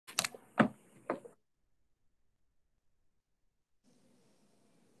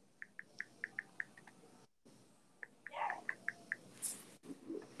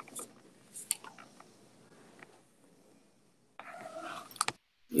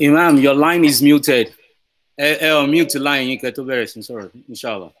Imam, your line is muted. Mute line yín kẹ́ tó bẹ̀rẹ̀ sí sọ̀rọ̀,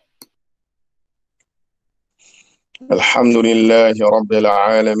 inshallah. الحمد لله رب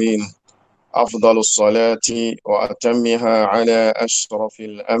العالمين أفضل الصلاة وأتمها على أشرف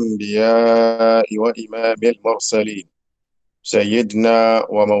الأنبياء وإمام المرسلين سيدنا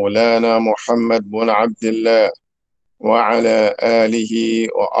ومولانا محمد بن عبد الله وعلى آله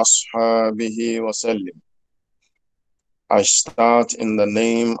وأصحابه وسلم. I start in the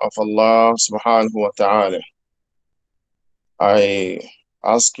name of Allah subhanahu wa ta'ala. I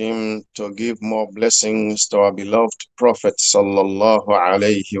ask him to give more blessings to our beloved Prophet sallallahu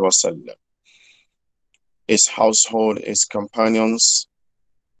alayhi wasallam, his household, his companions,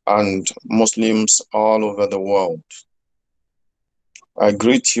 and Muslims all over the world. I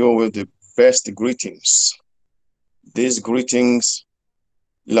greet you with the best greetings. These greetings,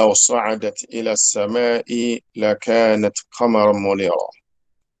 لو صعدت إلى السماء لكانت قمرا منيرا.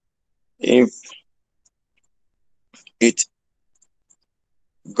 If it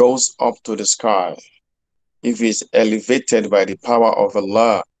goes up to the sky, if it's elevated by the power of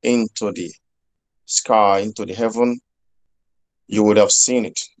Allah into the sky, into the heaven, you would have seen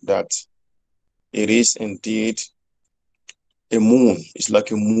it, that it is indeed a moon. It's like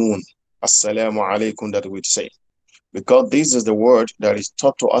a moon. Assalamu alaikum, that we'd say. Because this is the word that is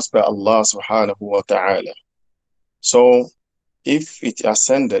taught to us by Allah subhanahu wa ta'ala. So if it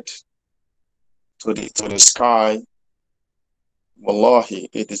ascended to the sky, wallahi,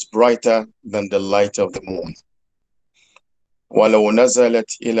 it is brighter than the light of the moon. وَلَوْ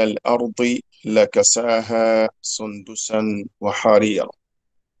نَزَلَتْ إِلَى الْأَرْضِ لَكَسَاهَا سُنْدُسًا وَحَرِيرًا.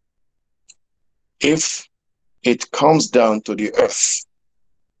 If it comes down to the earth,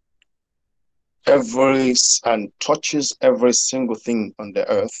 and touches every single thing on the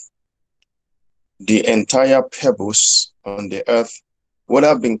earth, the entire pebbles on the earth would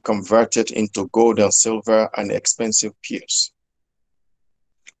have been converted into gold and silver and expensive pearls.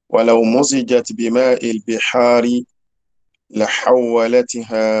 وَلَوْ مُزِجَتْ بِمَاءِ الْبِحَارِ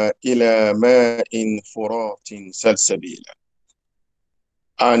لَحَوَّلَتِهَا إِلَى مَاءٍ فُرَاتٍ سَلْسَبِيلًا.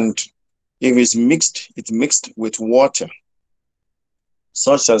 And if it's mixed with water,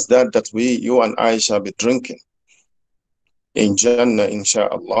 such as that you and I shall be drinking in Jannah,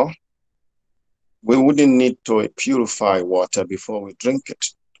 inshallah, we wouldn't need to purify water before we drink it,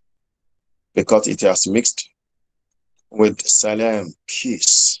 because it has mixed with salam,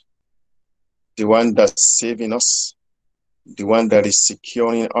 peace, the one that's saving us, the one that is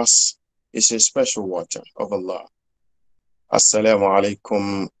securing us. Is a special water of Allah. Assalamu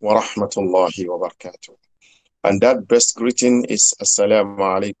alaikum wa rahmatullahi wa barakatuh. And that best greeting is Assalamu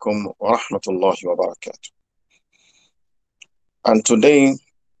alaikum wa rahmatullahi wa barakatuh. And today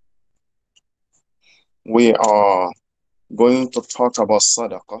we are going to talk about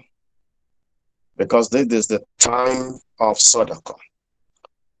sadaqah, because this is the time of sadaqah.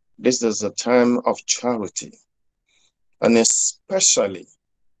 This is the time of charity. And especially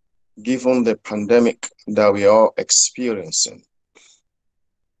given the pandemic that we are experiencing.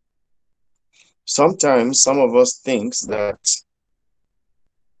 Sometimes some of us think that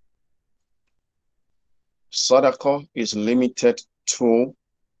sadaqah is limited to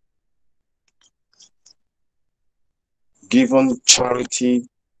giving charity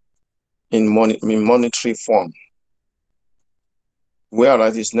in monetary form,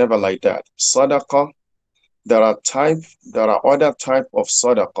 whereas it's never like that. Sadaqah, there are other type of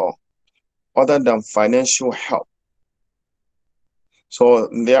sadaqah other than financial help. So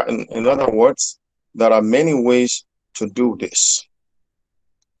there, in other words, there are many ways to do this.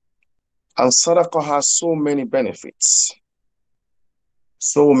 And sadaqah has so many benefits.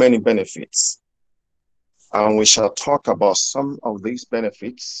 So many benefits. And we shall talk about some of these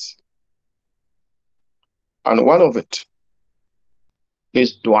benefits. And one of it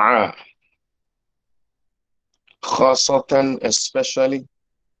is dua. خاصة, especially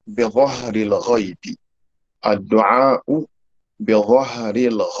بظهر الغيب. الدعاء بظهر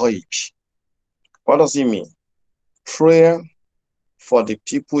الغيب. What does it mean? Prayer for the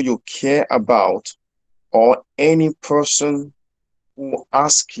people you care about, or any person who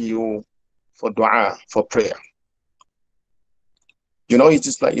asks you for dua, for prayer. You know, it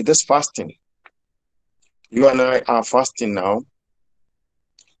is like it is fasting. You and I are fasting now.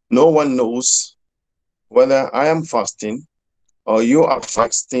 No one knows whether I am fasting or you are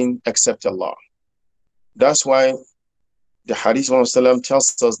fasting except Allah. That's why the Hadith of Sallam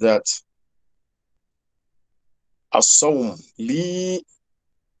tells us that as-sawm li,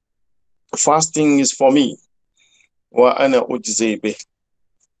 fasting is for me, wa ana ujzi bih.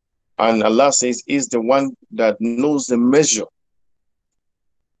 And Allah says, is the one that knows the measure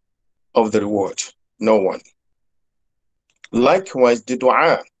of the reward. No one. Likewise, the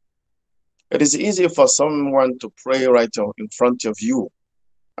dua. It is easy for someone to pray right in front of you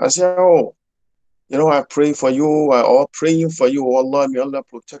and say, oh, I pray for you, I all praying for you, oh Allah, may Allah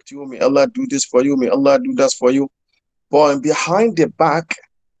protect you, may Allah do this for you, may Allah do that for you. But behind the back,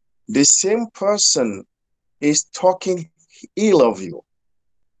 the same person is talking ill of you.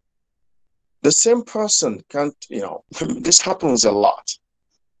 The same person can't, this happens a lot.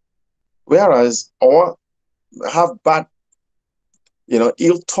 Whereas, or have bad,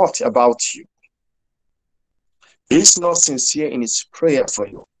 ill thought about you. He's not sincere in his prayer for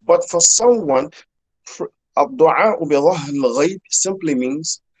you. But for someone, dua simply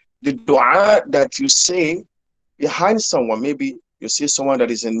means the dua that you say behind someone. Maybe you see someone that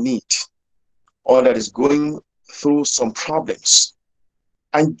is in need or that is going through some problems.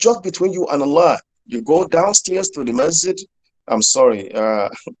 And just between you and Allah, you go downstairs to the masjid. I'm sorry,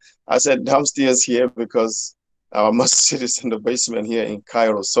 I said downstairs here because our masjid is in the basement here in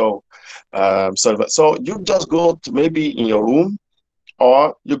Cairo. So, sorry, but so you just go to maybe in your room,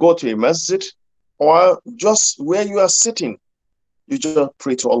 or you go to a masjid, or just where you are sitting, you just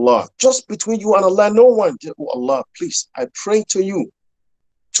pray to Allah. Just between you and Allah, no one. Oh Allah, please, I pray to you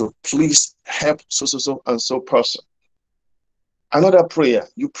to please help so and so person. Another prayer,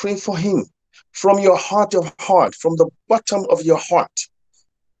 you pray for him from your heart of heart, from the bottom of your heart,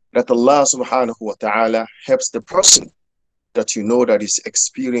 that Allah subhanahu wa ta'ala helps the person that you know that is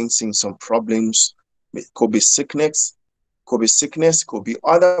experiencing some problems. It could be sickness, could be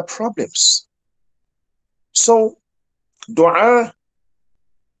other problems. So dua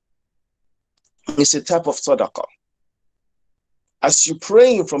is a type of sadaqah. As you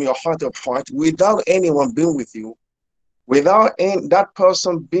praying from your heart of heart without anyone being with you, without that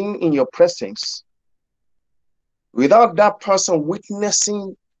person being in your presence, without that person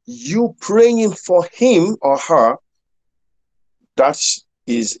witnessing you praying for him or her, that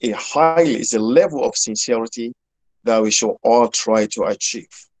is a level of sincerity that we should all try to achieve.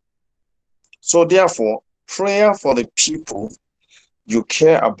 So therefore, prayer for the people you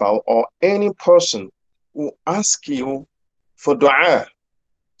care about, or any person who asks you for dua.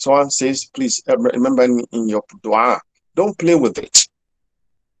 Someone says, please remember me in your dua. Don't play with it.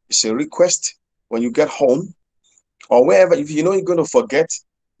 It's a request when you get home or wherever. If you know you're going to forget,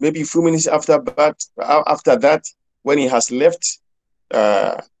 maybe a few minutes after that, when he has left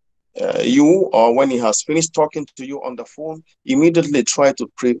you, or when he has finished talking to you on the phone, immediately try to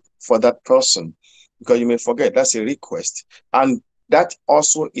pray for that person, because you may forget. That's a request. And that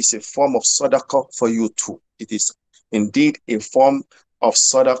also is a form of sadaqah for you too. It is indeed a form of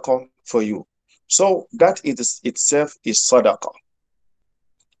sadaqah for you. So that itself is sadaqah.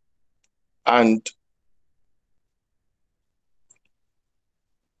 And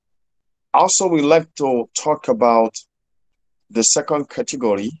also we like to talk about the second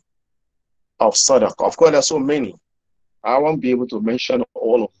category of sadaqah. Of course, there are so many. I won't be able to mention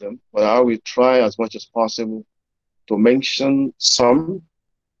all of them, but I will try as much as possible to mention some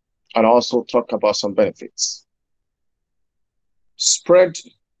and also talk about some benefits. Spread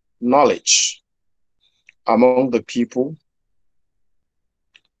knowledge among the people.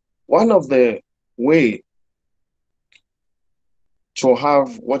 One of the way to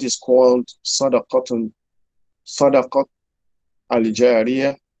have what is called sadaqat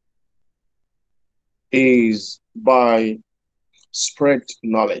al-jariyah is by spread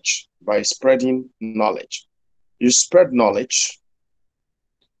knowledge, by spreading knowledge. You spread knowledge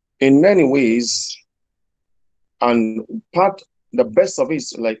in many ways, and the best of it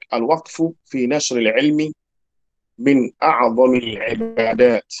is like al-waqfu fi nashr al-ilmi min a'zam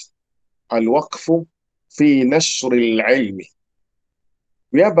al-ibadat. Al-waqfu fi nashr al-ilmi,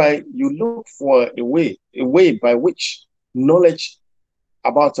 whereby you look for a way by which knowledge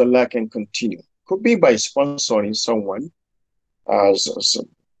about Allah can continue. Could be by sponsoring someone.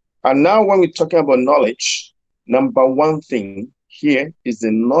 And now when we're talking about knowledge, number one thing here is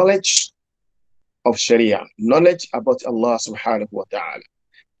the knowledge of Sharia, knowledge about Allah subhanahu wa ta'ala.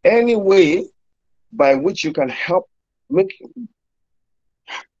 Any way by which you can help make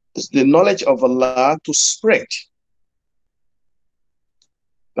the knowledge of Allah to spread.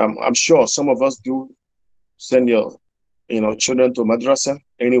 I'm sure some of us do send your children to madrasa,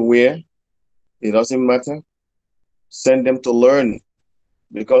 anywhere. It doesn't matter. Send them to learn,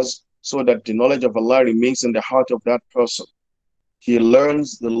 because so that the knowledge of Allah remains in the heart of that person. He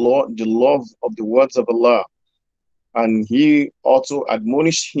learns the love of the words of Allah, and he also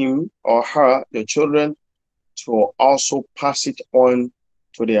admonished him or her, the children, to also pass it on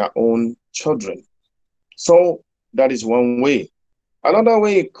to their own children. So that is one way. Another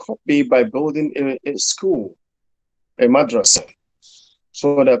way could be by building a school, a madrasa,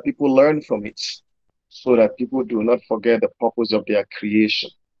 so that people learn from it, so that people do not forget the purpose of their creation.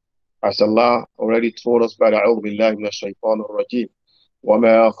 As Allah already told us by the أعوذ بالله من الشيطان الرجيم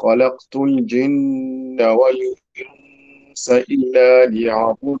وما خلقت الجن والإنس إلا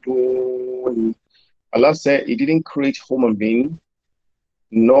ليعبدون. Allah said He didn't create human being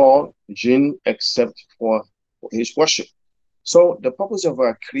nor jinn except for His worship. So the purpose of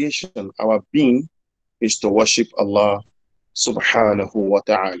our creation, our being, is to worship Allah subhanahu wa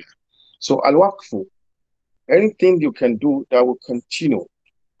ta'ala. So al-waqfu, anything you can do that will continue,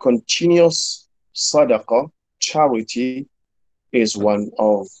 continuous sadaqah, charity, is one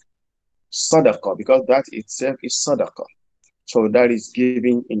of sadaqah because that itself is sadaqah. So that is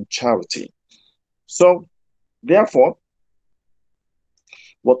giving in charity. So therefore,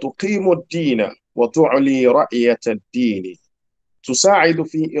 وتقيم الدين وتعلي رأية الدين تساعد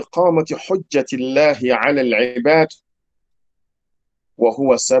في إقامة حجة الله على العباد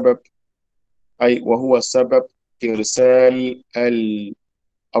وهو سبب وهو سبب إرسال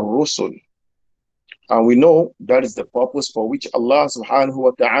الرسل. And we know that is the purpose for which Allah subhanahu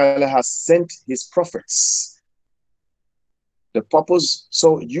wa ta'ala has sent His prophets. The purpose,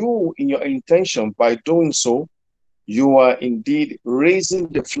 so you in your intention by doing so, you are indeed raising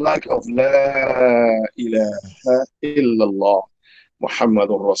the flag of La ilaha illallah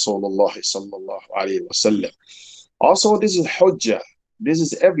Muhammadur Rasulullah sallallahu alayhi wa sallam. Also, this is hujjah, this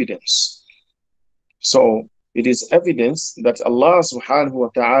is evidence. So it is evidence that Allah subhanahu wa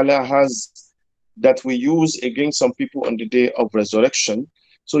ta'ala has, that we use against some people on the day of resurrection.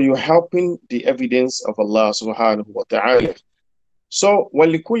 So you're helping the evidence of Allah subhanahu wa ta'ala. So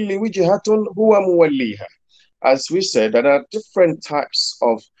وَلِكُلِّ وِجْهَةٌ هُوَ مُوَلِّيهَا. As we said, there are different types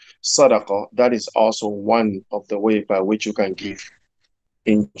of sadaqah. That is also one of the way by which you can give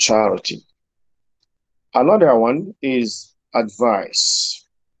in charity. Another one is advice,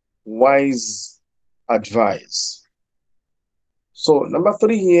 wise advice. So number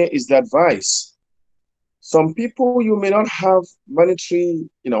 3 here is the advice. Some people, you may not have monetary,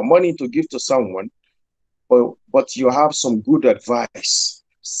 money to give to someone, but you have some good advice,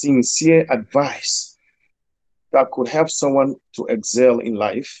 sincere advice that could help someone to excel in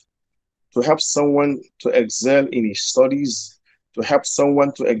life, to help someone to excel in his studies, to help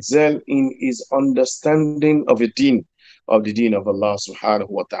someone to excel in his understanding of the deen of Allah subhanahu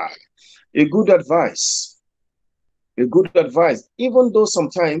wa ta'ala. A good advice, even though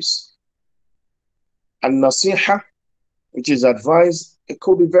sometimes an-nasiha, which is advice, it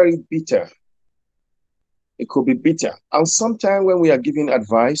could be very bitter. It could be bitter. And sometimes when we are giving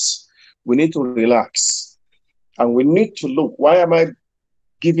advice, we need to relax and we need to look, why am I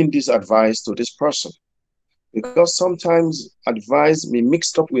giving this advice to this person? Because sometimes advice may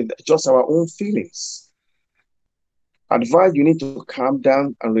mixed up with just our own feelings. Advice, you need to calm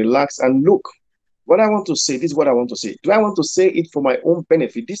down and relax and look. What I want to say, this is what I want to say. Do I want to say it for my own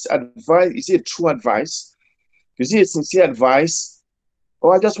benefit? This advice, is it a true advice? Is it a sincere advice?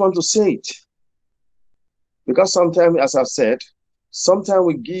 Or I just want to say it? Because sometimes, as I've said, sometimes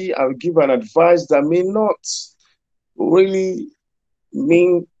we give an advice that may not really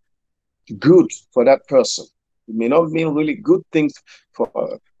mean good for that person. It may not mean really good things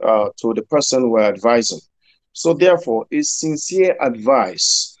for to the person we're advising. So therefore, a sincere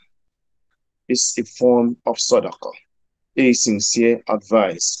advice is a form of sadaqah. A sincere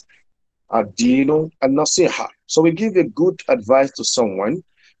advice. Adino and nasiha. So we give a good advice to someone,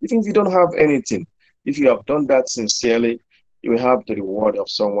 even if you don't have anything. If you have done that sincerely, you will have the reward of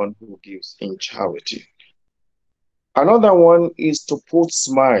someone who gives in charity. Another one is to put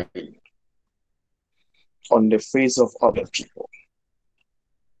smile on the face of other people.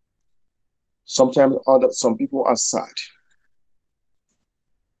 Sometimes some people are sad.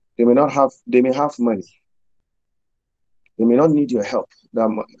 They may have money. They may not need your help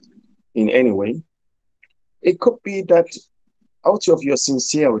in any way. It could be that out of your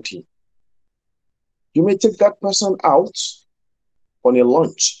sincerity, you may take that person out on a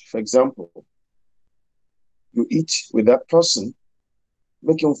lunch, for example. You eat with that person,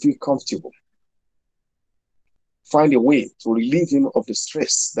 make him feel comfortable. Find a way to relieve him of the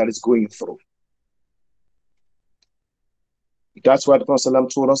stress that is going through. That's why the Prophet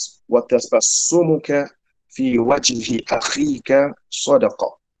told us, وَتَسْبَسُّمُكَ فِي وَجْهِ أَخِيكَ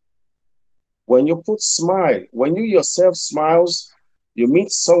صَدَقَةً. When you put smile, when you yourself smiles, you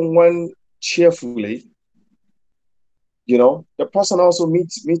meet someone cheerfully, the person also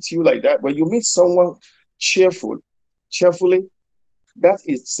meets you like that. When you meet someone cheerfully, that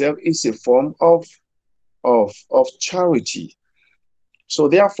itself is a form of charity. So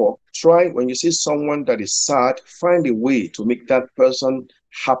therefore, try when you see someone that is sad, find a way to make that person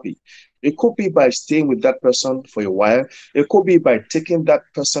happy. It could be by staying with that person for a while. It could be by taking that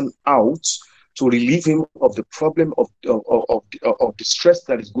person out to relieve him of the problem of the stress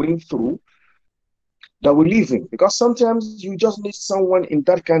that is going through that will leave him. Because sometimes you just need someone in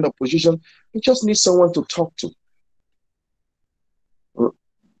that kind of position. You just need someone to talk to.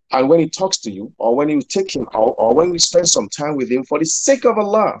 And when he talks to you, or when you take him out, or when you spend some time with him, for the sake of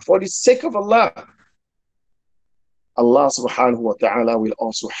Allah, for the sake of Allah, Allah subhanahu wa ta'ala will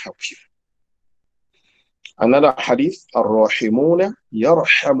also help you. Another hadith, الراحمون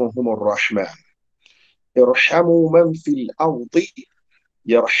يرحمهم الرحمن ارحموا من في الأرض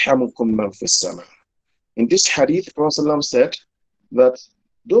يرحمكم من في السماء. In this hadith, Prophet said that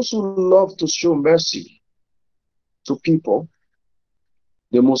those who love to show mercy to people,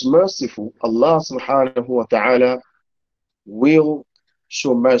 the most merciful, Allah subhanahu wa ta'ala, will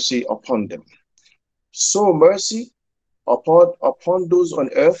show mercy upon them. Show mercy upon those on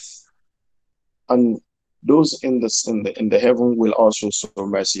earth, and those in the heaven will also show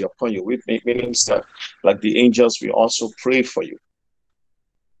mercy upon you. Which means that, like the angels, will also pray for you.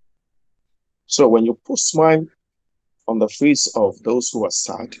 So when you put smile on the face of those who are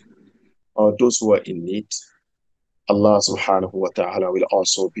sad or those who are in need, Allah subhanahu wa ta'ala will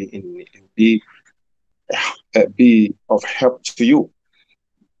also be of help to you.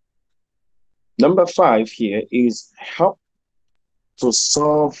 Number 5 here is help to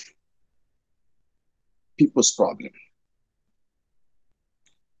solve people's problem.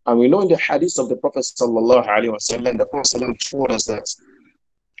 And we know in the hadith of the Prophet sallallahu alaihi wasallam, the Prophet told us that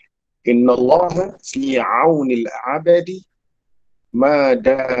إن الله في عون العبد ما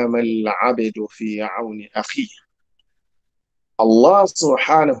دام العبد في عون أخيه. Allah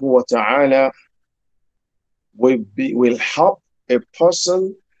subhanahu wa ta'ala will help a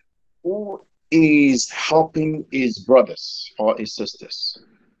person who is helping his brothers or his sisters.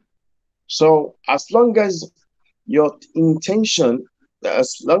 So as long as your intention,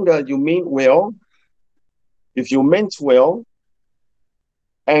 as long as you mean well, if you meant well,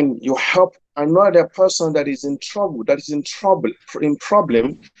 and you help another person that is in trouble, in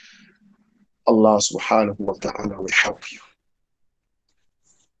problem, Allah subhanahu wa ta'ala will help you.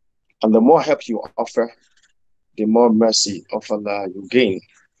 And the more help you offer, the more mercy of Allah you gain.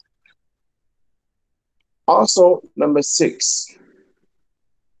 Also, number 6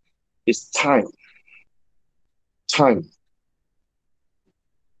 is time. Time.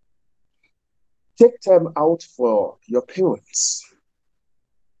 Take time out for your parents.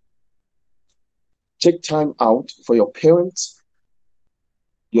 Take time out for your parents,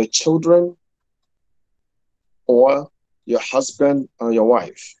 your children, or your husband or your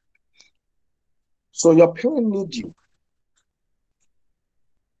wife. So your parents need you.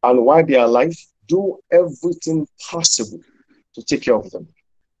 And while they are alive, do everything possible to take care of them.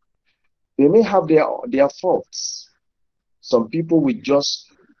 They may have their faults. Some people will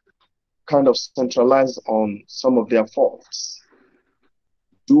just kind of centralize on some of their faults.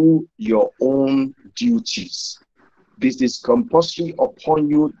 Do your own duties. This is compulsory upon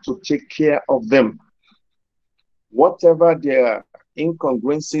you to take care of them. Whatever their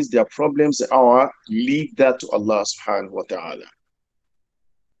incongruencies, their problems are, leave that to Allah subhanahu wa ta'ala.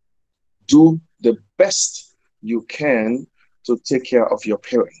 Do the best you can to take care of your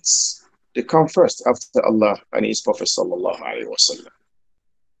parents. They come first after Allah and His Prophet sallallahu alaihi wasallam.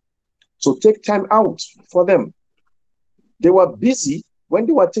 So take time out for them. They were busy when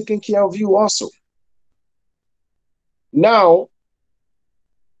they were taking care of you also. Now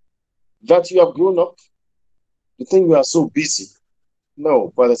that you have grown up, you think you are so busy.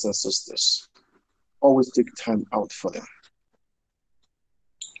 No, brothers and sisters, always take time out for them.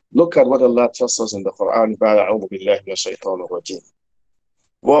 Look at what Allah tells us in the Quran. أعوذ بالله من الشيطان الرجيم.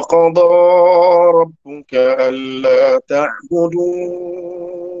 وقضى ربك ألا تعبدوا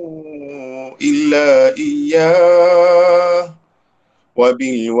إلا إياه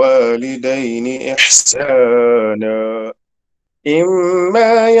وبالوالدين إحسانا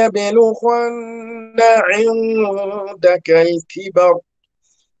إما يبلغن عندك الكبر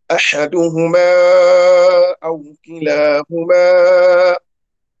أحدهما أو كلاهما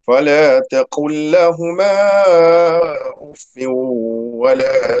فلا تقل لهما أف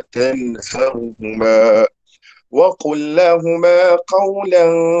ولا تنهرهما وقل لهما قولا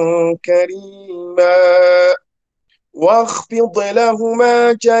كريما واخفض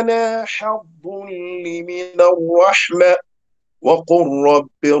لهما جناح الذل من الرحمة وقل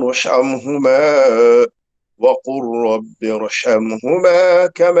رب ارحمهما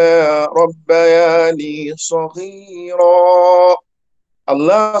كما ربياني صغيرا.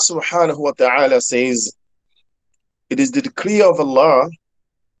 Allah subhanahu wa ta'ala says, it is the decree of Allah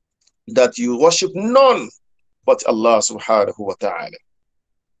that you worship none but Allah subhanahu wa ta'ala.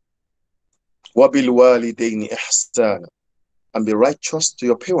 وَبِالْوَالِدَيْنِ إِحْسَانًا, and be righteous to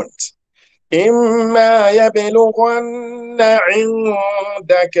your parents. إِمَّا يَبْلُغَنَّ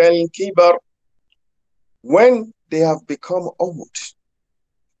عِنْدَكَ الْكِبَرِ, when they have become old,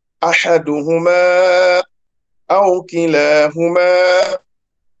 أَحَدُهُمَا أَوْ كِلَاهُمَا,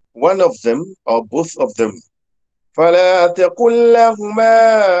 one of them or both of them, فلا تقل لهما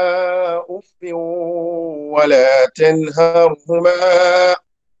أف ولا تنهرهما,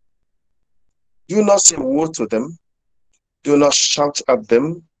 do not say a word to them, do not shout at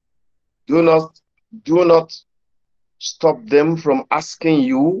them, do not stop them from asking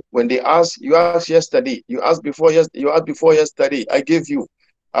you. When they ask, you asked yesterday, you asked before yesterday, I gave you,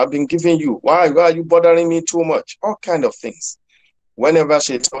 I've been giving you, why are you bothering me too much? All kind of things. Whenever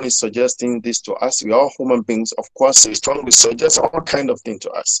Shaitan is suggesting this to us, we are all human beings. Of course, Shaitan will suggest all kind of things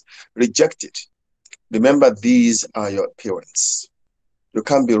to us. Reject it. Remember, these are your parents. You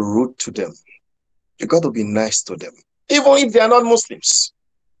can't be rude to them. You got to be nice to them, even if they are not Muslims.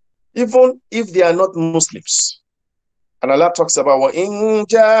 Even if they are not Muslims. And Allah talks about وَإِن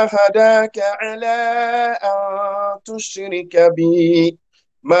جَاهَدَاكَ عَلَىٰ أَن تُشْرِكَ بِي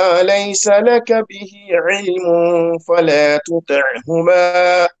مَا لَيْسَ لَكَ بِهِ عِلْمٌ فَلَا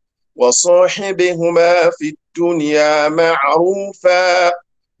تُطِعْهُمَا وَصَاحِبْهُمَا فِي الدُّنْيَا مَعْرُوفًا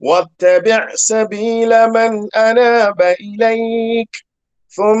وَاتَّبِعْ سَبِيلَ مَنْ أَنَابَ إِلَيْكَ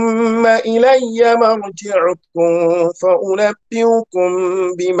ثم إلي مرجعكم فأنبئكم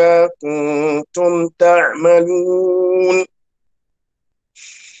بما كنتم تعملون.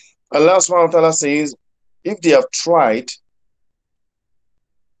 Allah subhanahu wa ta'ala says, if they have tried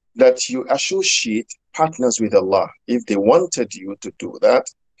that you associate partners with Allah, if they wanted you to do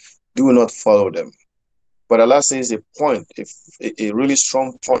that, do not follow them. But Allah says a point, a really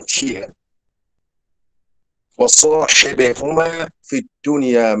strong point here. وَصَاحِبِهُمَا فِي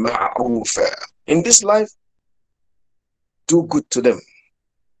الدُّنْيَا مَعْرُوفًا. In this life, do good to them.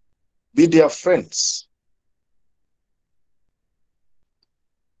 Be their friends.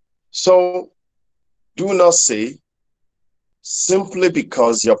 So, do not say, simply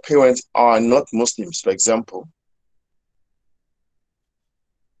because your parents are not Muslims, for example,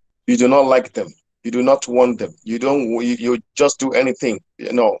 you do not like them, you do not want them, you just do anything.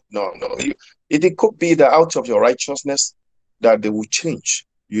 No. It could be that out of your righteousness that they will change.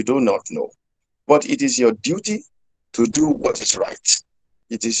 You do not know. But it is your duty to do what is right.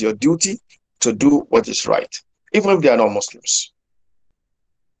 It is your duty to do what is right, even if they are not Muslims.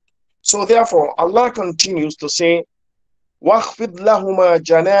 So therefore, Allah continues to say, وَاخْفِضْ لَهُمَا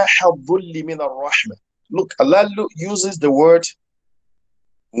جَنَاحَ الظُّلِّ مِنَ الرَّحْمَةِ. Look, Allah uses the word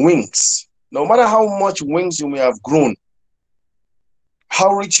wings. No matter how much wings you may have grown,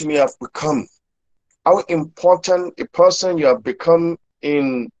 how rich you may have become, how important a person you have become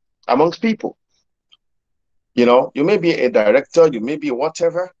in amongst people. You know, you may be a director, you may be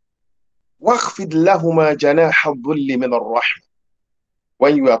whatever. وَاخْفِضْ لَهُمَا جَنَاحَ الظُّلِّ مِنَ الرَّحْمَةِ.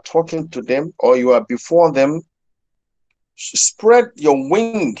 When you are talking to them or you are before them, spread your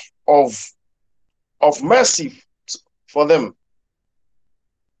wing of mercy for them.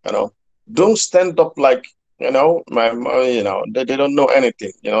 You know, don't stand up like, they don't know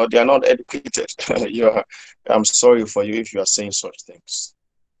anything. You know, they are not educated. I'm sorry for you if you are saying such things.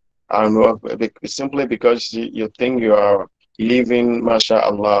 Simply because you think you are living,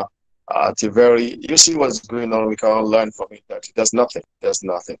 mashallah, at a very, you see what's going on, we can learn from it that there's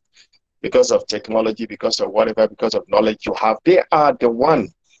nothing. Because of technology, because of whatever, because of knowledge you have, they are the one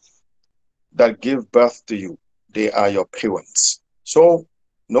that give birth to you. They are your parents. So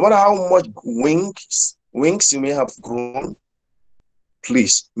no matter how much wings you may have grown,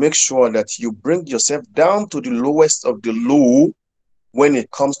 please make sure that you bring yourself down to the lowest of the low when it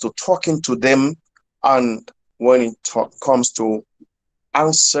comes to talking to them and when it comes to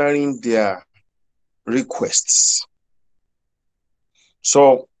answering their requests.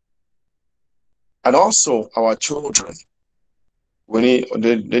 So, and also our children,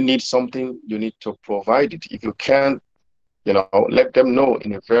 they need something, you need to provide it. If you can, let them know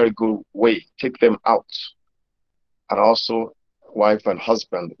in a very good way. Take them out. And also, wife and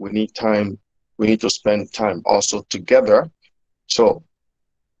husband, we need time. We need to spend time also together. So,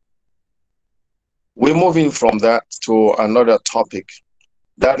 we're moving from that to another topic.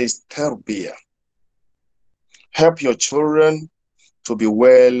 That is tarbiyah. Help your children to be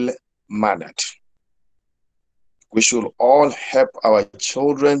well mannered. We should all help our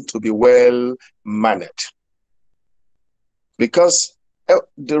children to be well mannered. Because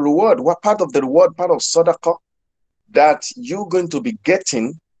the reward, what part of the reward, part of sadaqah that you're going to be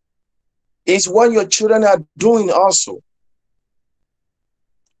getting is what your children are doing also.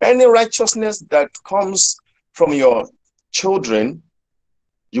 Any righteousness that comes from your children,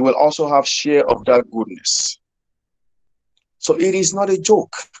 you will also have share of that goodness. So it is not a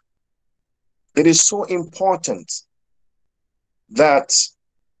joke. It is so important that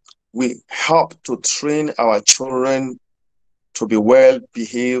we help to train our children to be well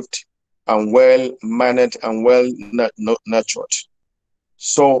behaved and well mannered and well nurtured.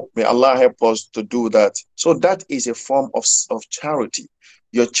 So may Allah help us to do that. So that is a form of charity.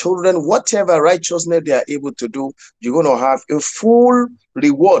 Your children, whatever righteousness they are able to do, you're going to have a full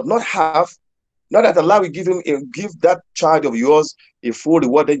reward, not half. Not that Allah will give that child of yours a full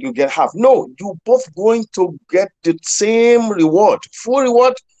reward that you get half. No, you both going to get the same reward, full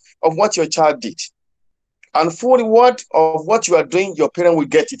reward of what your child did. And full reward of what you are doing, your parent will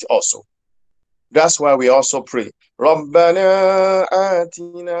get it also. That's why we also pray. Rabbana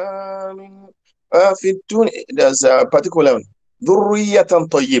atina min there's a particular one. Dhurriyatan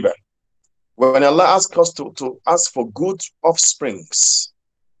tayyiba. When Allah asks us to ask for good offsprings.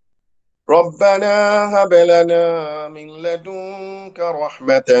 Rabbana hab lana min ladunka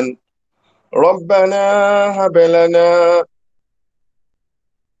rahmatan. Rabbana hab lana.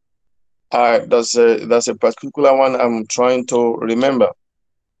 That's a particular one I'm trying to remember.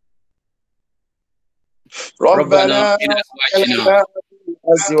 ربنا ربنا من هب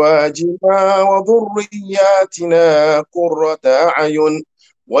أزواجنا لنا من أزواجنا وذرياتنا قرة أعين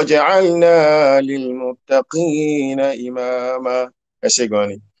وجعلنا للمتقين إماما.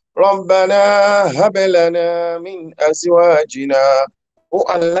 أشيغاني ربنا هب لنا من أزواجنا. Oh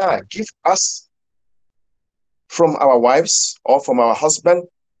Allah, give us from our wives or from our husband,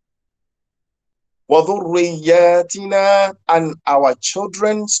 وَذُرِّيَّاتِنَا, and our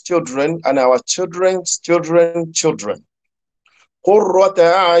children's children and our children's children. قُرَّةَ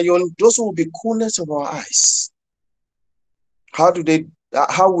أَعْيُنٍ, those will be coolness of our eyes. How would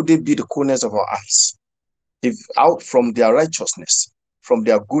they be the coolness of our eyes? If out from their righteousness, from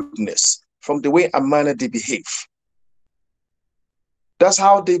their goodness, from the way and manner they behave. That's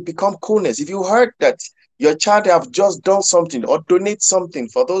how they become coolness. If you heard that your child have just done something or donate something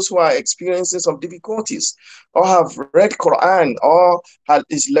for those who are experiencing some difficulties, or have read Quran, or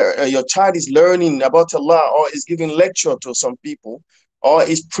your child is learning about Allah, or is giving lecture to some people, or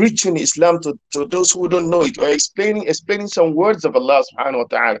is preaching Islam to those who don't know it, or explaining some words of Allah subhanahu wa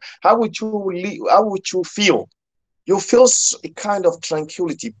ta'ala, how would you feel? You feel a kind of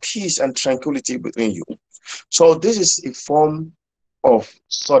tranquility, peace and tranquility between you. So this is a form of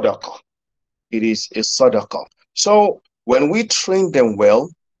sadaqah. It is a sadaqah. So when we train them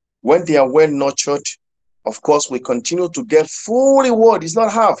well, when they are well nurtured, of course, we continue to get full reward. It's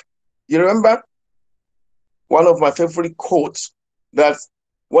not half. You remember one of my favorite quotes that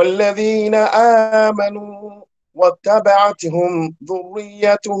وَالَّذِينَ آمَنُوا وَاتَّبَعَتْهُمْ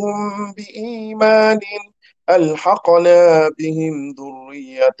ذُرِّيَّتُهُمْ بِإِيمَانٍ ألحقنا بهم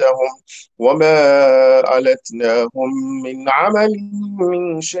ذريتهم وما ألتناهم من عملهم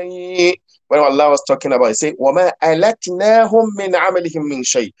من شيء. When Allah was talking about it, say وما ألتناهم من عملهم من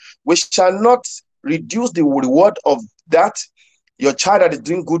شيء. We shall not reduce the reward of that your child that is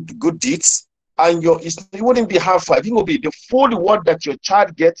doing good deeds, and it wouldn't be half five. It will be the full reward that your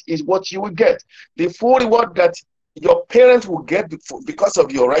child gets is what you will get. The full reward that your parent will get because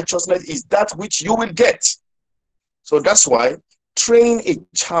of your righteousness is that which you will get. So that's why training a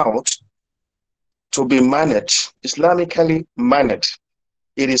child to be managed, Islamically managed,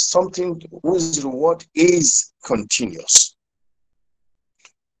 it is something whose reward is continuous.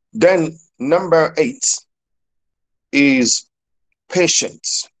 Then number 8 is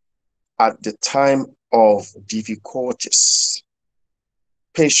patience at the time of difficulties.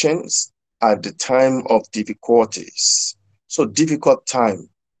 Patience at the time of difficulties. So difficult time.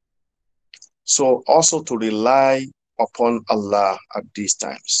 So also to rely upon Allah at these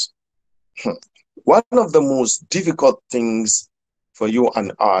times. One of the most difficult things for you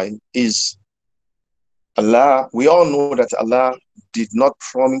and I is Allah. We all know that Allah did not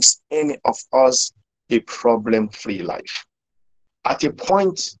promise any of us a problem-free life. At a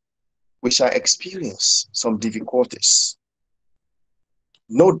point, we shall experience some difficulties.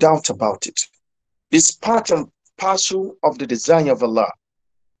 No doubt about it. It's part and parcel of the design of Allah.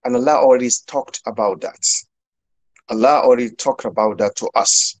 And Allah already talked about that. Allah already talked about that to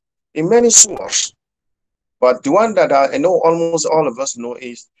us in many surahs. But the one that I know almost all of us know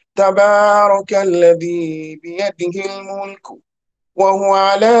is تبارك الذي بيده الملك وهو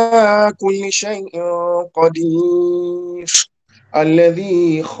على كل شيء قدير.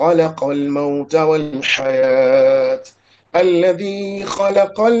 الذي خلق الموت والحياة الذي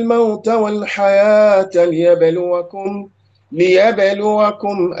خلق الموت والحياة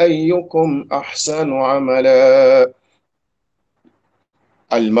ليبلوكم أيكم أحسن عملا.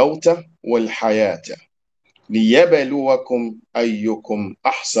 الموت والحياة ليبلوكم أيكم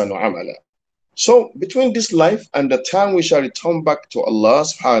أحسن عملا. So between this life and the time we shall return back to Allah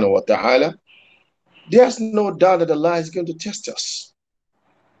subhanahu wa ta'ala, there's no doubt that Allah is going to test us.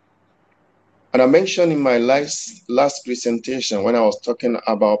 And I mentioned in my last presentation when I was talking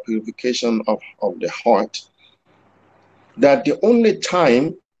about purification of the heart, that the only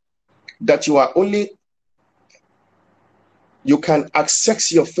time that you can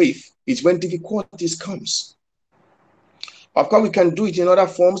access your faith is when difficulties comes. Of course, we can do it in other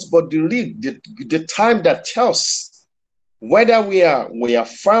forms, but the time that tells whether we are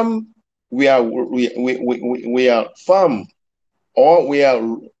firm, we are firm, or we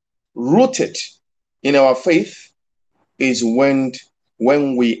are rooted in our faith is when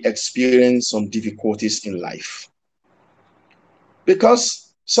we experience some difficulties in life.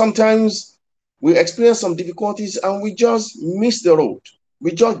 Because sometimes we experience some difficulties and we just miss the road.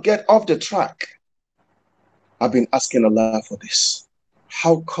 We just get off the track. I've been asking Allah for this.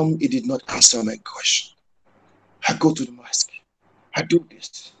 How come He did not answer my question? I go to the mosque. I do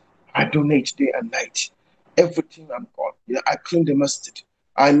this. I donate day and night. Everything I'm called. I clean the masjid.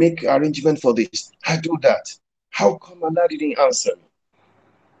 I make arrangement for this. I do that. How come Allah didn't answer me?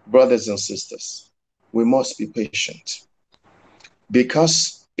 Brothers and sisters, we must be patient.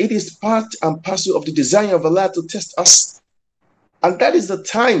 Because it is part and parcel of the design of Allah to test us. And that is the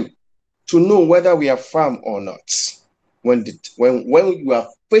time to know whether we are firm or not. When you are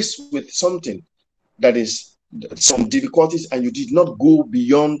faced with something that is some difficulties and you did not go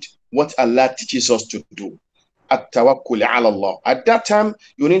beyond what Allah teaches us to do. At-tawakkul ala Allah. At that time,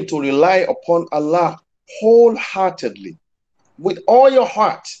 you need to rely upon Allah wholeheartedly, with all your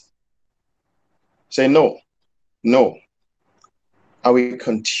heart. Say, no, I will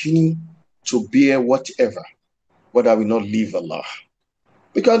continue to bear whatever, but I will not leave Allah.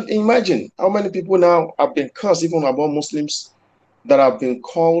 Because imagine how many people now have been cursed, even among Muslims, that have been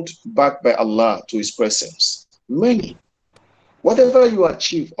called back by Allah to His presence. Many. Whatever you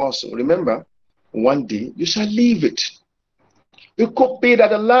achieve also, remember, one day you shall leave it. It could be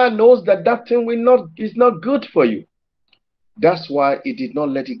that Allah knows that that thing is not good for you. That's why He did not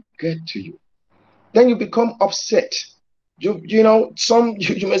let it get to you. Then you become upset. You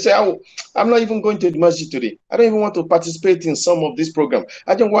may say, oh, I'm not even going to the masjid today. I don't even want to participate in some of this program.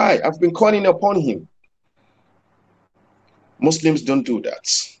 I don't know why. I've been calling upon him. Muslims don't do that.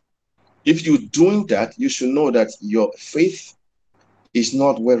 If you're doing that, you should know that your faith is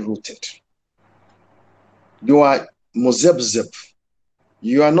not well rooted. You are muzabzab.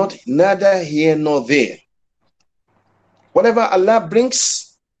 You are not neither here nor there. Whatever Allah brings,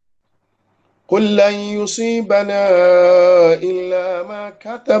 قل لن يصيبنا إلا ما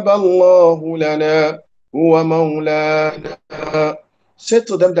كتب الله لنا هو مولانا. Say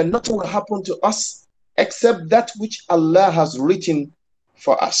to them that nothing will happen to us except that which Allah has written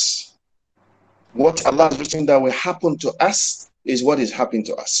for us. What Allah has written that will happen to us is what is happening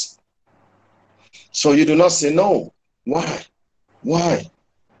to us. So you do not say, no, why? I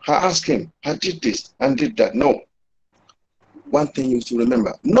asked him, I did this and did that. No. One thing you should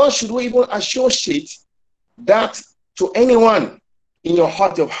remember, nor should we even associate that to anyone in your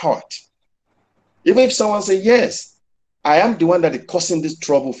heart of heart. Even if someone says, yes, I am the one that is causing this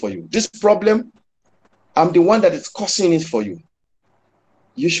trouble for you. This problem, I'm the one that is causing it for you.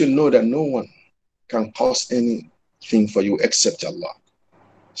 You should know that no one can cause anything for you except Allah.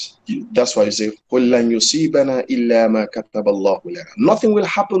 That's why you say, nothing will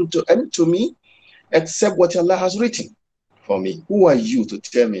happen to me except what Allah has written for me. Who are you to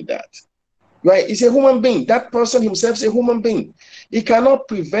tell me that? Right? He's a human being. That person himself is a human being. He cannot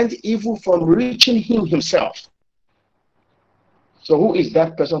prevent evil from reaching him himself. So who is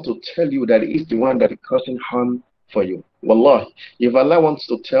that person to tell you that he is the one that is causing harm for you? Wallahi, if Allah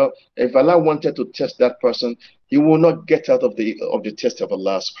wanted to test that person, he will not get out of the test of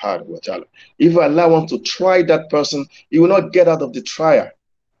Allah subhanahu wa ta'ala. If Allah wants to try that person, he will not get out of the trial.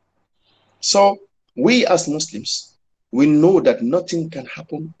 So we as Muslims, we know that nothing can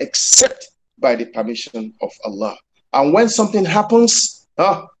happen except by the permission of Allah. And when something happens,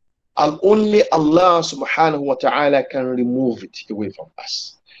 only Allah subhanahu wa ta'ala can remove it away from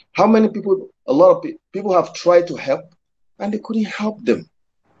us. How many people, a lot of people have tried to help and they couldn't help them.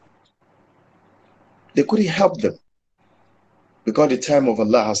 They couldn't help them because the time of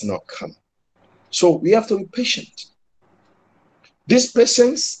Allah has not come. So we have to be patient. This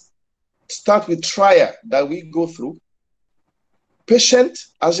patience start with trial that we go through. Patient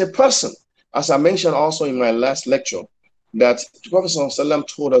as a person, as I mentioned also in my last lecture, that the Prophet ﷺ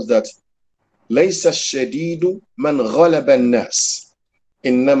told us that ليس الشديد من غلب الناس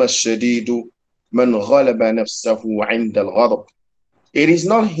إنما الشديد من غلب نفسه عند الغضب. It is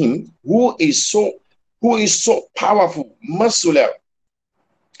not him who is so powerful, muscular,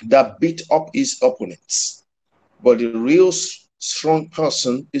 that beat up his opponents. But the real strong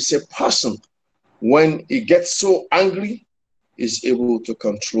person is a person when he gets so angry, is able to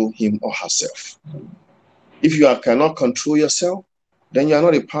control him or herself. If you cannot control yourself, then you are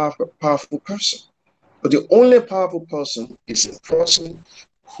not a powerful person. But the only powerful person is a person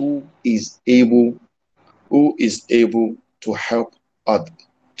who is able to help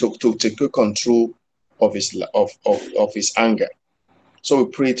to take control of his anger. So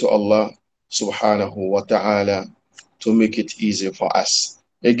we pray to Allah subhanahu wa ta'ala to make it easy for us.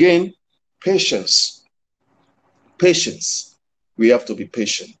 Again, patience. Patience. We have to be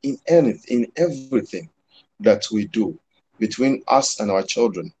patient in everything that we do, between us and our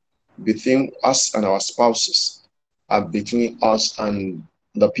children, between us and our spouses, and between us and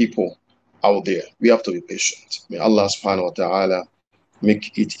the people out there. We have to be patient. May Allah subhanahu wa ta'ala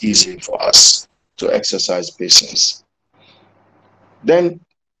make it easy for us to exercise patience. Then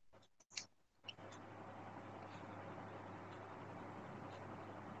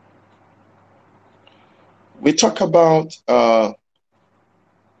we talk about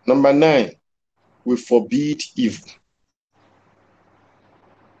number 9, we forbid evil.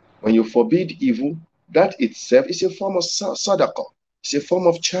 When you forbid evil, that itself is a form of sadaqah. It's a form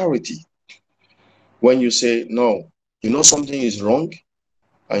of charity. When you say, no, you know something is wrong,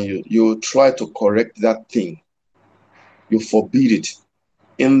 and you try to correct that thing, you forbid it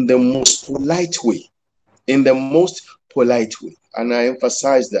in the most polite way. In the most polite way. And I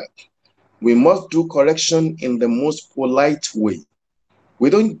emphasize that. We must do correction in the most polite way. We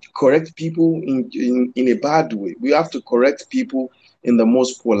don't correct people in a bad way. We have to correct people in the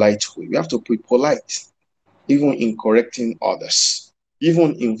most polite way. We have to be polite, even in correcting others,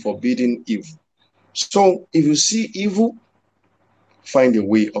 even in forbidding evil. So if you see evil, find a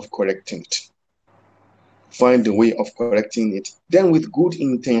way of correcting it. Find a way of correcting it, then with good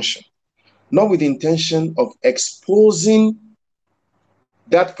intention, not with the intention of exposing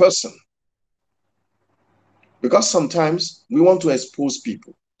that person. Because sometimes we want to expose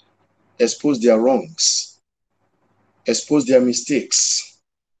people, expose their wrongs, expose their mistakes.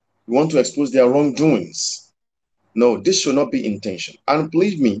 We want to expose their wrongdoings. No, this should not be intention. And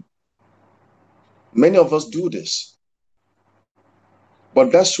believe me, many of us do this.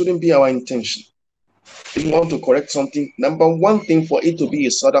 But that shouldn't be our intention. If you want to correct something, number one thing for it to be a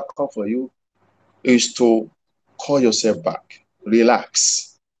sadaqah for you is to call yourself back. Relax.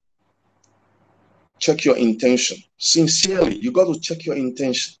 Check your intention. Sincerely, you got to check your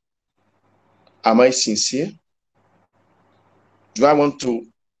intention. Am I sincere? Do I want to,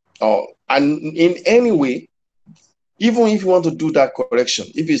 and in any way, even if you want to do that correction,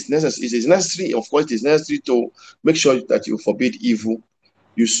 if it's necessary, of course, it is necessary to make sure that you forbid evil.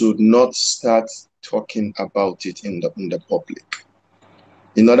 You should not start talking about it in the public,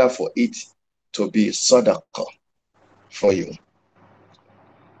 in order for it to be sadaqah for you.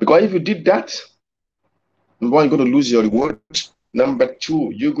 Because if you did that, number one, you're going to lose your reward. Number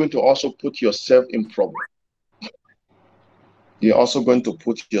two, you're going to also put yourself in trouble. You're also going to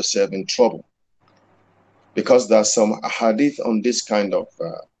put yourself in trouble, because there's some hadith on this kind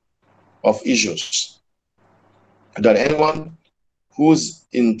of issues, that anyone whose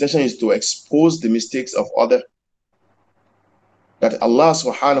intention is to expose the mistakes of others, that Allah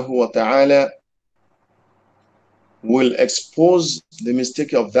subhanahu wa ta'ala will expose the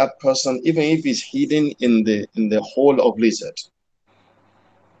mistake of that person, even if it's hidden in the hole of lizard.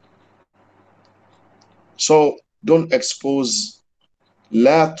 So don't expose.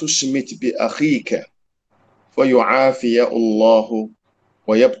 لا تشمت بأخيك فيعافي الله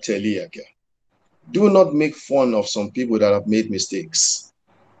ويبتليك. Do not make fun of some people that have made mistakes.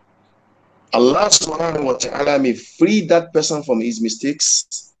 Allah subhanahu wa ta'ala may free that person from his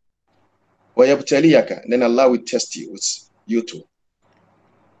mistakes. Then Allah will test you with you too.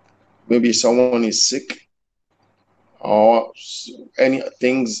 Maybe someone is sick, or any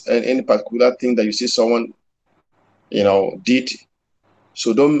particular thing that you see someone, did.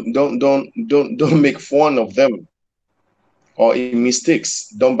 So don't make fun of them, or in mistakes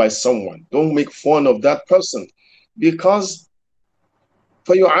done by someone. Don't make fun of that person, because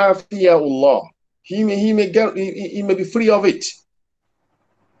for your afiyah Allah, he may be free of it,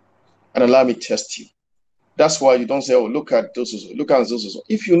 and Allah may test you. That's why you don't say, oh, look at those, look at those.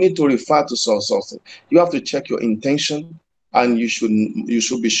 If you need to refer to something, you have to check your intention, and you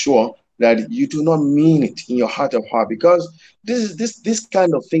should be sure that you do not mean it in your heart of heart, because this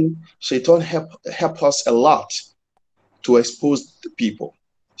kind of thing, Shaitan help us a lot to expose the people.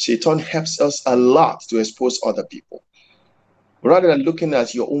 Shaitan helps us a lot to expose other people. Rather than looking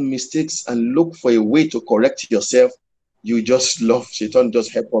at your own mistakes and look for a way to correct yourself, you just love Shaitan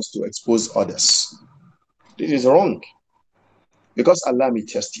just help us to expose others. This is wrong, because Allah may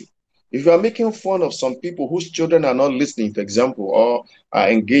test you. If you are making fun of some people whose children are not listening, for example, or are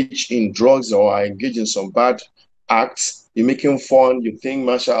engaged in drugs or are engaged in some bad acts, you're making fun, you think,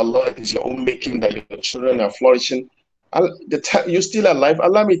 mashallah, it's your own making that your children are flourishing. The time you're still alive,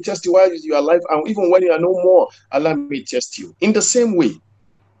 Allah may test you while you're alive, and even when you are no more, Allah may test you. In the same way,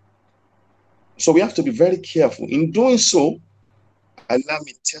 so we have to be very careful. In doing so, Allah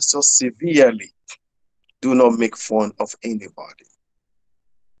may test us severely. Do not make fun of anybody.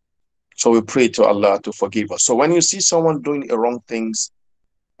 So we pray to Allah to forgive us. So when you see someone doing wrong things,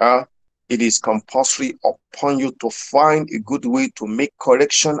 it is compulsory upon you to find a good way to make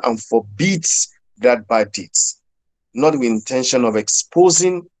correction and forbid that bad deeds, not with intention of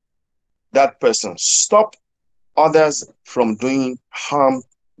exposing that person. Stop others from doing harm.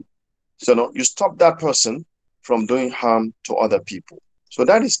 So no, you stop that person from doing harm to other people. So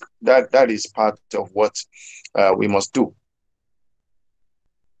that is part of what we must do.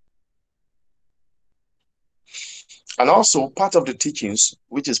 And also part of the teachings,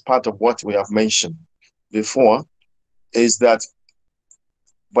 which is part of what we have mentioned before, is that,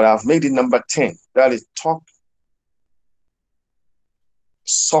 but I've made it number 10, that is talk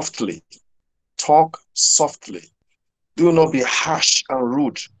softly. Talk softly. Do not be harsh and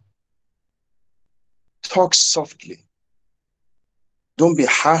rude. Talk softly. Don't be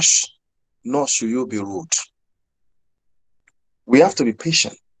harsh, nor should you be rude. We have to be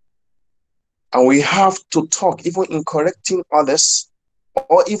patient. And we have to talk, even in correcting others,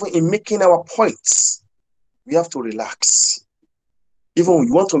 or even in making our points. We have to relax. Even when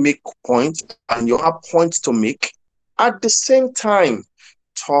you want to make points and you have points to make, at the same time,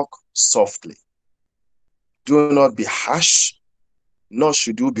 talk softly. Do not be harsh, nor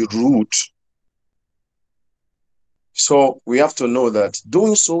should you be rude. So we have to know that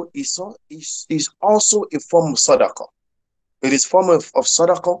doing so is also a form of sadaqah. It is a form of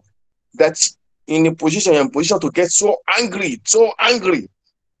sadaqah that in a position to get so angry,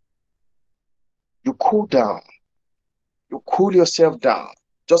 you cool down. You cool yourself down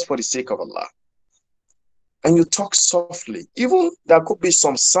just for the sake of Allah. And you talk softly. Even there could be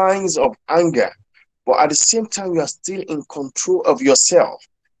some signs of anger, but at the same time, you are still in control of yourself.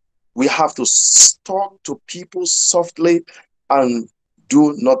 We have to talk to people softly and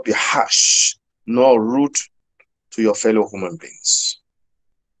do not be harsh nor rude to your fellow human beings.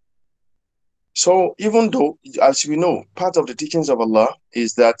 So even though, as we know, part of the teachings of Allah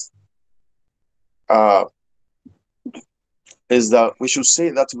is that we should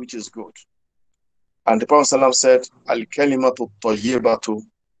say that which is good. And the Prophet ﷺ said, Al-kalimatu tayyibatu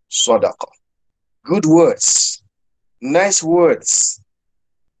sadaqa. Good words, nice words,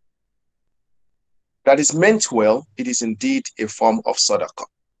 that is meant well, it is indeed a form of sadaqah.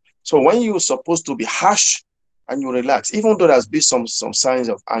 So when you're supposed to be harsh and you relax, even though there's been some signs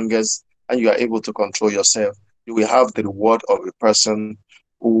of angers and you are able to control yourself, you will have the reward of a person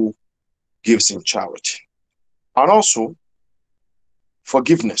who gives in charity. And also,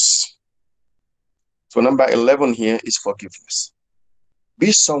 forgiveness. So number 11 here is forgiveness.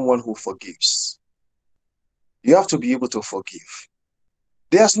 Be someone who forgives. You have to be able to forgive.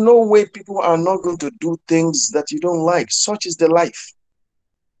 There's no way people are not going to do things that you don't like. Such is the life.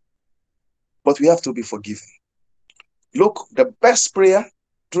 But we have to be forgiven. Look, the best prayer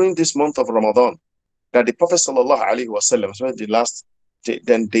during this month of Ramadan, that the Prophet ﷺ, so the last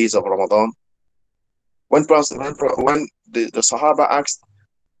 10 days of Ramadan, when the Sahaba asked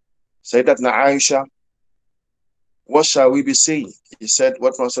Sayyidatna Aisha, what shall we be saying? He said,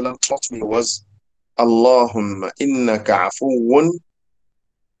 what Prophet ﷺ taught me was, Allahumma innaka afuwun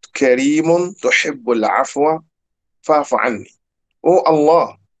karimun tuhibbul afwa fa'fu anni. Oh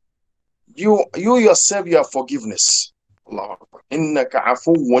Allah, you yourself, you are forgiveness. Allah, innaka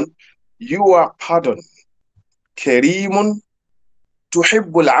afuwun, you are pardon. Karimun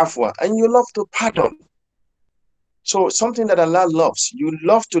tuhibbul afwa, and you love to pardon. So something that Allah loves, you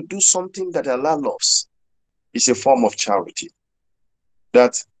love to do something that Allah loves, is a form of charity.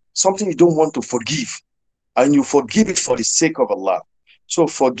 That something you don't want to forgive, and you forgive it for the sake of Allah. So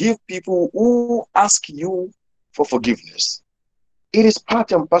forgive people who ask you for forgiveness. It is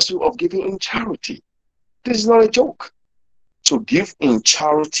part and parcel of giving in charity. This is not a joke. To give in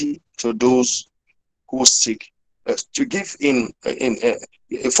charity to those who seek, to give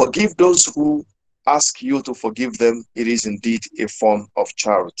forgive those who ask you to forgive them. It is indeed a form of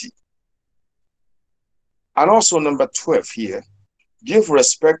charity. And also number 12 here, give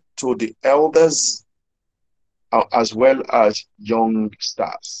respect to the elders as well as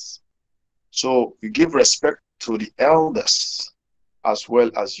youngsters. So you give respect to the elders as well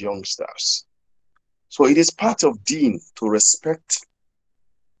as youngsters. So it is part of deen to respect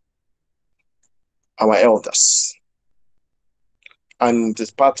our elders. And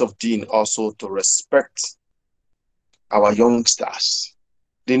it's part of deen also to respect our youngsters.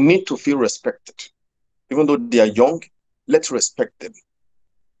 They need to feel respected. Even though they are young, let's respect them.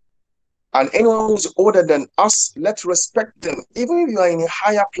 And anyone who's older than us, let's respect them. Even if you are in a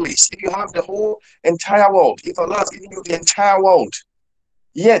higher place, if you have the whole entire world, if Allah has given you the entire world,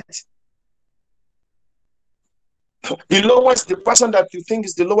 yet the lowest, the person that you think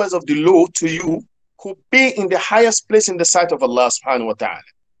is the lowest of the low to you, could be in the highest place in the sight of Allah subhanahu wa ta'ala.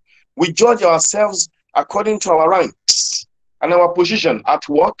 We judge ourselves according to our ranks and our position at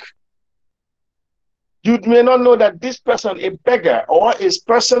work. You may not know that this person, a beggar or a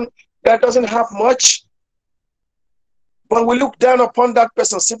person that doesn't have much, but we look down upon that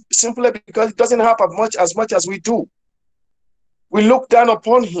person simply because he doesn't have as much as we do. We look down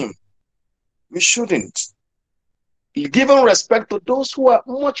upon him. We shouldn't. Giving respect to those who are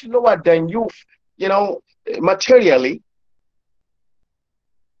much lower than you, materially,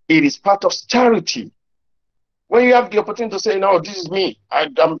 it is part of charity. When you have the opportunity to say, no, this is me,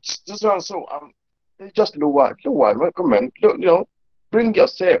 I'm this one, so just lower, recommend, bring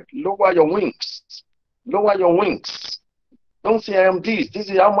yourself, lower your wings, Don't say I am this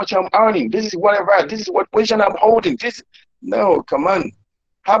is how much I'm earning, this is whatever, this is what position I'm holding, no, come on.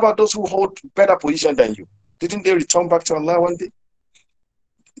 How about those who hold better position than you? Didn't they return back to Allah one day?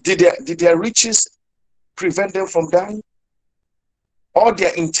 Did their riches prevent them from dying? All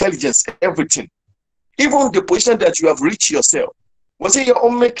their intelligence, everything, even the position that you have reached yourself, was it your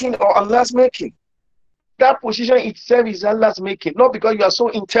own making or Allah's making? That position itself is Allah's making, not because you are so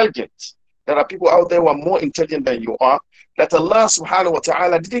intelligent. There are people out there who are more intelligent than you are, that Allah subhanahu wa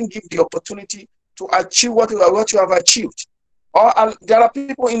ta'ala didn't give the opportunity to achieve what you have achieved. Or there are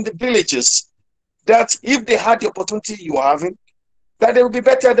people in the villages that if they had the opportunity you are having, that they will be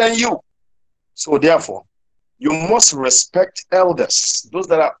better than you. So therefore, you must respect elders, those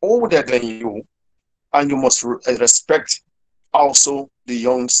that are older than you, and you must respect also the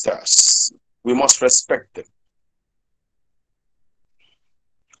youngsters. We must respect them.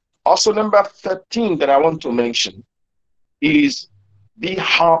 Also, number 13 that I want to mention is be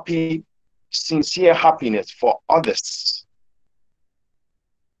happy, sincere happiness for others.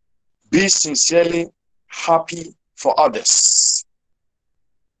 Be sincerely happy for others.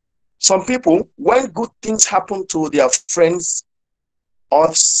 Some people, when good things happen to their friends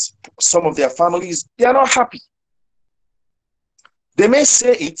or some of their families, they are not happy. They may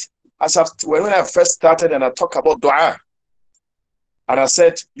say it, when I first started and I talked about dua, and I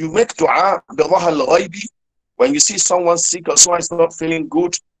said, you make dua when you see someone sick or someone is not feeling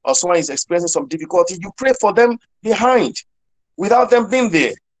good or someone is experiencing some difficulty, you pray for them behind, without them being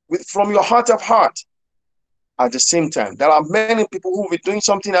there, from your heart of heart. At the same time, there are many people who will be doing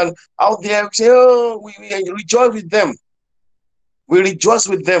something and out there say, oh, we rejoice with them. We rejoice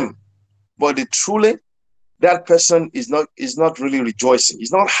with them. But truly, that person is not really rejoicing.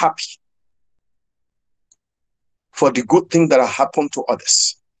 He's not happy for the good thing that have happened to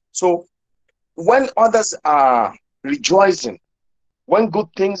others. So when others are rejoicing, when good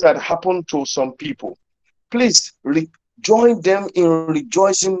things that happen to some people, please join them in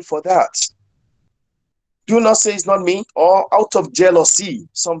rejoicing for that. Do not say it's not me, or out of jealousy.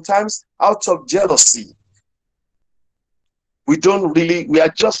 Sometimes out of jealousy, we are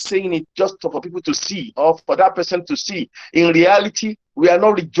just saying it just for people to see or for that person to see. In reality, we are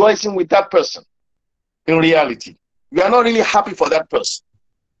not rejoicing with that person. In reality, we are not really happy for that person.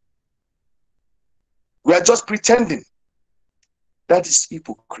 We are just pretending. That is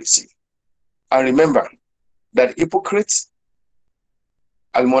hypocrisy. And remember that hypocrites,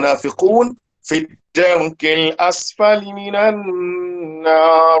 al-munafiqun fi darkil asfali minan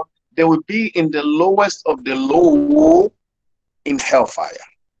nar, they will be in the lowest of the low in hellfire.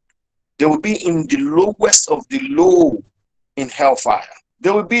 They will be in the lowest of the low in hellfire. They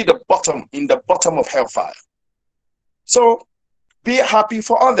will be in the bottom of hellfire. So be happy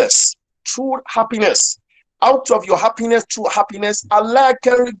for others. True happiness. Out of your happiness, true happiness, Allah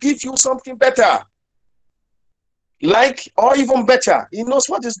can give you something better. Or even better. He knows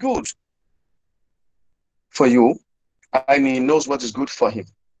what is good. for you and he knows what is good for him.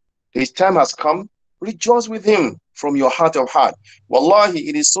 His time has come. Rejoice with him from your heart of heart. Wallahi,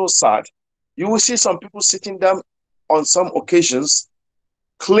 it is so sad. You will see some people sitting down on some occasions,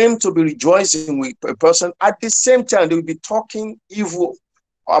 claim to be rejoicing with a person. At the same time, they will be talking evil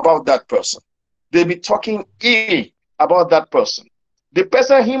about that person. They'll be talking ill about that person. The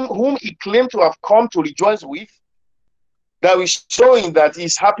person whom he claimed to have come to rejoice with, that is showing that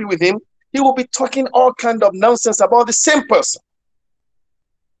he's happy with him, he will be talking all kind of nonsense about the same person.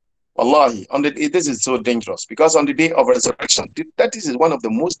 Wallahi, this is so dangerous, because on the day of resurrection, that is one of the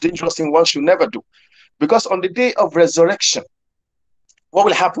most dangerous things one should never do. Because on the day of resurrection, what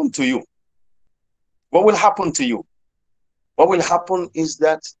will happen to you? What will happen to you? What will happen is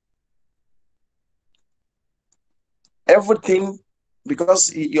that everything,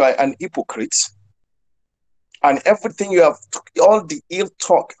 because you are an hypocrite, and everything you have, all the ill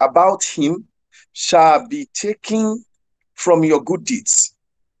talk about him shall be taken from your good deeds.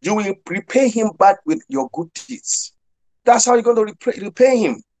 You will repay him back with your good deeds. That's how you're going to repay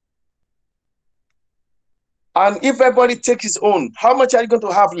him. And if everybody takes his own, how much are you going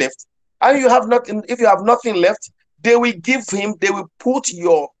to have left? And you have nothing. If you have nothing left, they will give him, they will put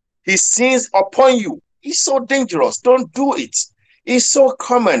his sins upon you. It's so dangerous. Don't do it. It's so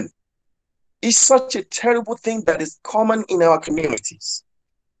common. It's such a terrible thing that is common in our communities.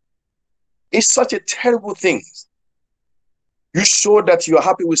 It's such a terrible thing. You show that you are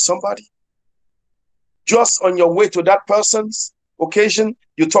happy with somebody. Just on your way to that person's occasion,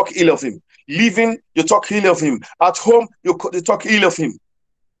 you talk ill of him. Leaving, you talk ill of him. At home, you talk ill of him.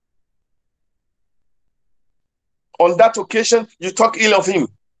 On that occasion, you talk ill of him.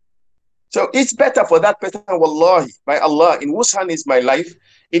 So it's better for that person, wallahi, by Allah, in whose hand is my life,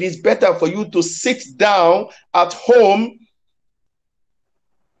 it is better for you to sit down at home,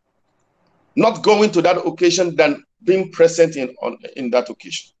 not going to that occasion, than being present in that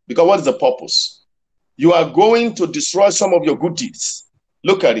occasion. Because what is the purpose? You are going to destroy some of your good deeds.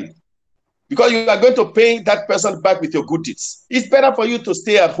 Look at it. Because you are going to pay that person back with your good deeds. It's better for you to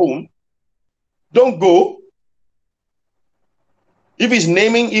stay at home. Don't go. If it's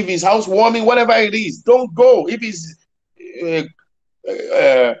naming, if it's housewarming, whatever it is, don't go. If it's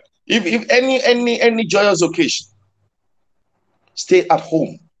if any joyous occasion, stay at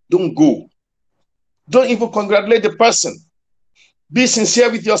home. Don't go. Don't even congratulate the person. Be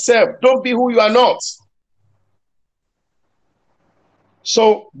sincere with yourself. Don't be who you are not.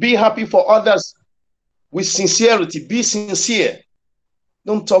 So be happy for others with sincerity. Be sincere.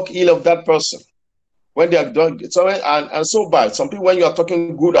 Don't talk ill of that person when they are done. And so bad. Some people, when you are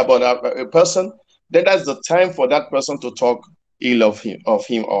talking good about a person, then that's the time for that person to talk ill of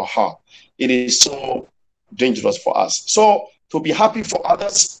him or her. It is so dangerous for us. So to be happy for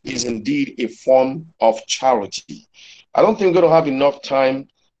others is indeed a form of charity. I don't think we're going to have enough time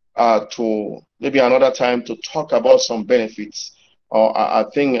to maybe another time to talk about some benefits. I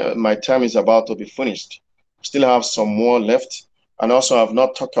think my time is about to be finished. Still have some more left. And also I've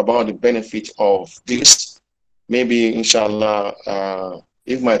not talked about the benefit of this. Maybe, inshallah,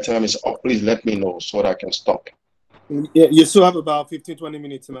 if my time is up, please let me know so that I can stop. Yeah, you still have about 15-20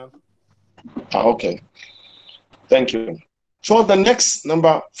 minutes, man. Okay. Thank you. So the next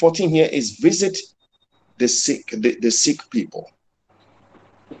number 14 here is visit the sick, the sick people.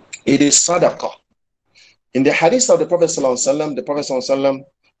 It is sadaqah. In the hadith of the Prophet ﷺ, the Prophet ﷺ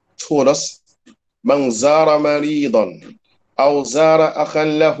told us, "Man zara maridan, aw zara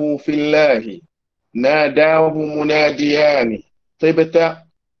akhan lahu fillahi, nadahu munadiyani, tibta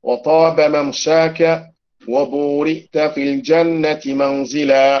wa taba mamshaka, wa burita fil jannati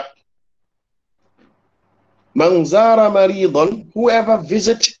manzila." Man zara maridan, whoever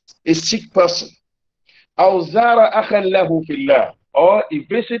visits a sick person, aw zara akhan lahu fillah, or he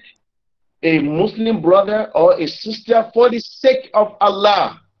visits a Muslim brother or a sister for the sake of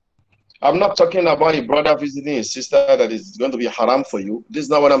Allah. I'm not talking about a brother visiting a sister that is going to be haram for you. This is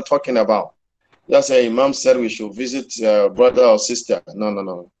not what I'm talking about. Just say Imam said we should visit brother or sister.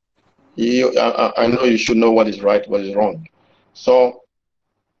 No. I know you should know what is right, what is wrong. So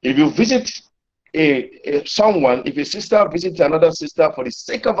if you visit someone, if a sister visits another sister for the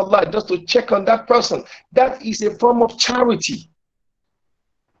sake of Allah, just to check on that person, that is a form of charity.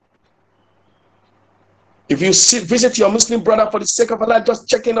 If you visit your Muslim brother for the sake of Allah, just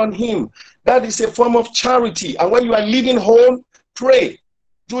checking on him, that is a form of charity. And when you are leaving home, pray,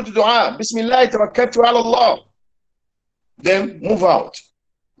 do the dua, Bismillah, tawakkaltu ala Allah. Then move out,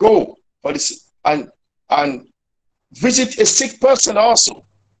 go for this, and visit a sick person also,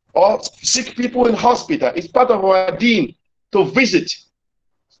 or sick people in hospital. It's part of our deen to visit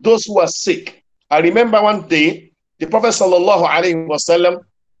those who are sick. I remember one day, the Prophet sallallahu alaihi wasallam,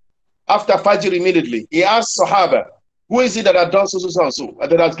 after Fajr immediately, he asked Sahaba, who is it that has done so,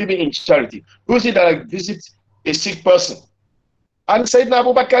 that has given in charity? Who is it that has visited a sick person? And Sayyidina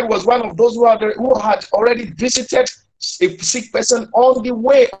Abu Bakr was one of those who had already visited a sick person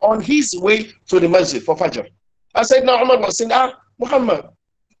on his way to the masjid for Fajr. And Sayyidina Umar was saying, Muhammad,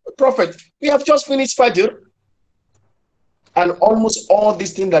 Prophet, we have just finished Fajr. And almost all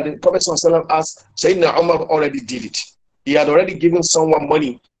these things that the Prophet ﷺ asked, Sayyidina Umar already did it. He had already given someone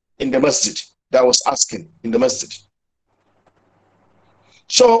money in the masjid that was asking in the masjid.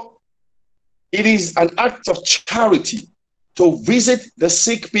 So it is an act of charity to visit the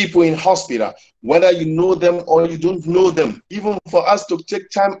sick people in hospital, whether you know them or you don't know them. Even for us to take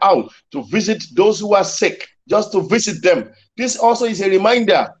time out to visit those who are sick, just to visit them. This also is a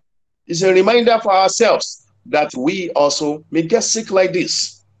reminder. It's a reminder for ourselves that we also may get sick like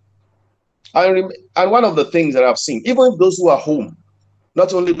this. And one of the things that I've seen, even those who are home,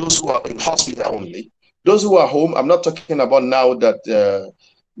 not only those who are in hospital only, those who are home, I'm not talking about now that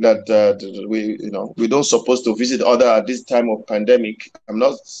we don't supposed to visit other at this time of pandemic. I'm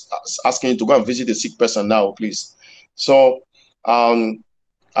not asking you to go and visit a sick person now, please. So when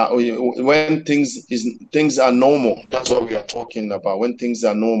things are normal, that's what we are talking about. When things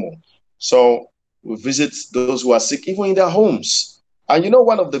are normal, so we visit those who are sick, even in their homes. And you know,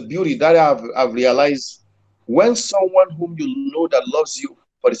 one of the beauty that I've realized, when someone whom you know that loves you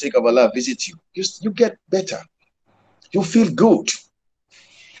for the sake of Allah visits you, you get better. You feel good.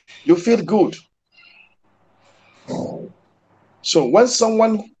 You feel good. So when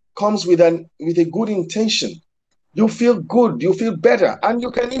someone comes with a good intention, you feel good, you feel better, and you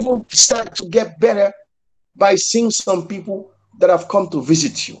can even start to get better by seeing some people that have come to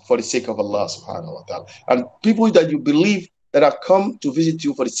visit you for the sake of Allah subhanahu wa ta'ala, and people that you believe that have come to visit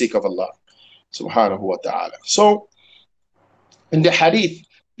you for the sake of Allah subhanahu wa ta'ala. So in the hadith,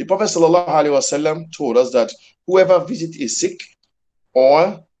 the Prophet sallallahu alaihi wasallam told us that whoever visits a sick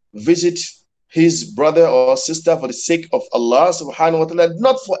or visit his brother or sister for the sake of Allah subhanahu wa ta'ala,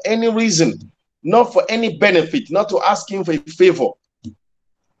 not for any reason, not for any benefit, not to ask him for a favor,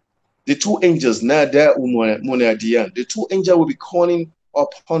 the two angels, Nada Munadiyan, the two angels will be calling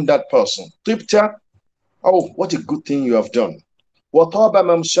upon that person. Tibta, oh, what a good thing you have done. Wataba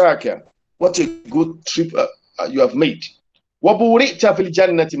Mamshaka, what a good trip you have made. Waburita fil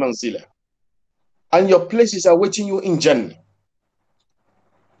Jannati Mansila, and your places are waiting you in Jannah.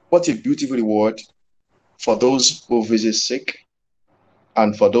 What a beautiful reward for those who visit sick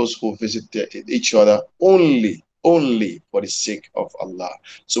and for those who visit each other only for the sake of Allah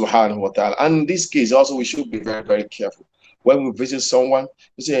subhanahu wa ta'ala. And in this case also, we should be very, very careful. When we visit someone,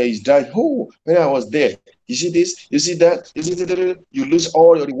 we say, he's died. Oh, when I was there, you see this, you see that, you see that, you lose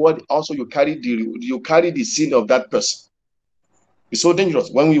all your reward. Also, you carry the sin of that person. It's so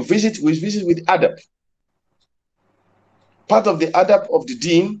dangerous. When we visit with adab. Part of the adab of the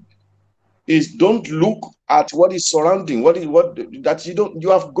deen is don't look at what is surrounding, you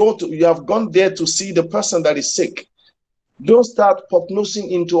have gone there to see the person that is sick. Don't start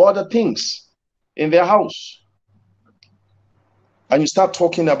prognosing into other things in their house. And you start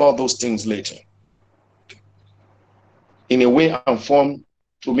talking about those things later in a way and form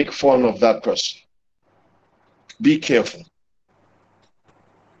to make fun of that person. Be careful.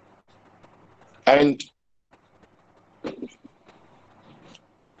 And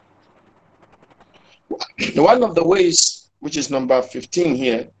one of the ways, which is number 15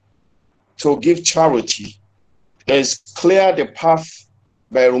 here, to give charity is clear the path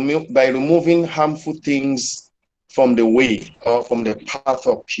by removing harmful things from the way or from the path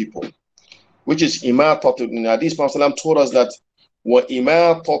of people, which is imatatul. Hadith Prophet told us that wa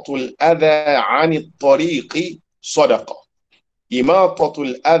imatatul adha ani tariqi sadaqa.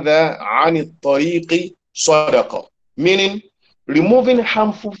 Imatatul adha ani tariqi sadaqa, meaning removing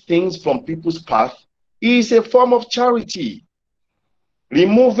harmful things from people's path is a form of charity.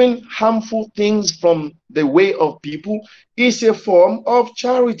 Removing harmful things from the way of people is a form of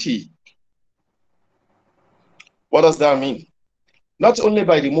charity. What does that mean? Not only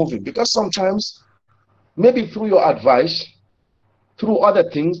by removing, because sometimes, maybe through your advice, through other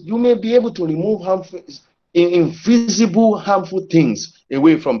things, you may be able to remove invisible harmful things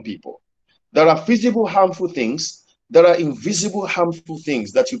away from people. There are visible harmful things, there are invisible harmful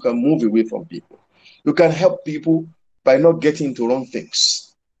things that you can move away from people. You can help people by not getting into wrong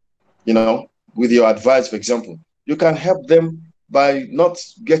things. You know, with your advice, for example, you can help them by not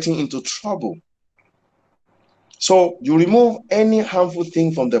getting into trouble. So you remove any harmful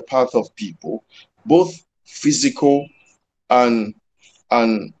thing from the path of people, both physical and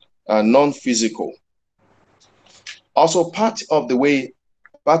non-physical. Also, part of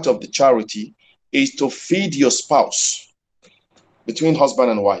the charity is to feed your spouse between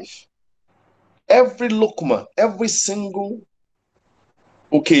husband and wife. Every lukma, every single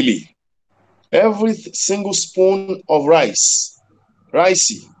ukeli, every single spoon of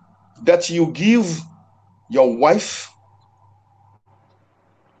ricey that you give your wife,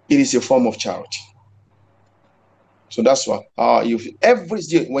 it is a form of charity. So that's why every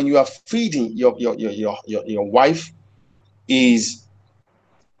day when you are feeding your wife, is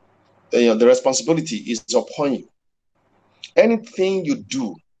the responsibility is upon you. Anything you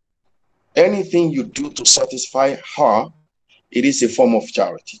do to satisfy her, it is a form of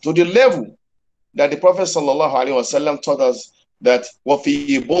charity. To the level that the Prophet sallallahu alaihi wasallam taught us that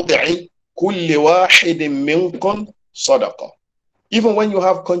وَفِي بُضْعِ كُلِّ وَاحِدٍ مِّنْكُمْ صَدَقَةٌ. Even when you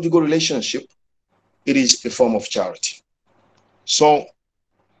have conjugal relationship, it is a form of charity. So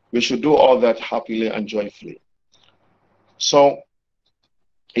we should do all that happily and joyfully. So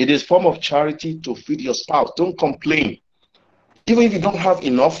it is form of charity to feed your spouse. Don't complain. Even if you don't have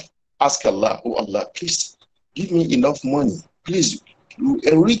enough, ask Allah, oh Allah, please give me enough money. Please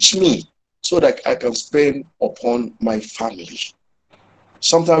enrich me so that I can spend upon my family.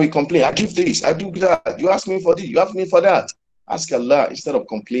 Sometimes we complain, I give this, I do that. You ask me for this, you ask me for that. Ask Allah instead of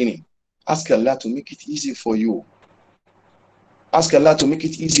complaining. Ask Allah to make it easy for you. Ask Allah to make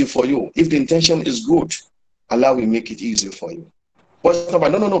it easy for you. If the intention is good, Allah will make it easy for you. But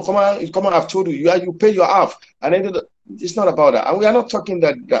no, come on, I've told you, you pay your half. And it's not about that. And we are not talking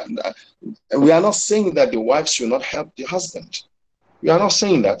that we are not saying that the wife should not help the husband. We are not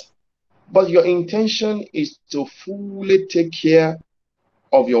saying that. But your intention is to fully take care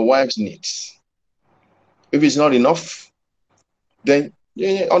of your wife's needs. If it's not enough, then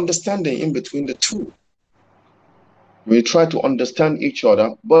understanding in between the two. We try to understand each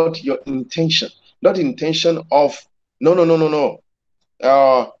other, but your intention, not the intention of no.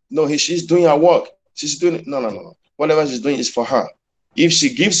 She's doing her work. She's doing it. No. Whatever she's doing is for her. If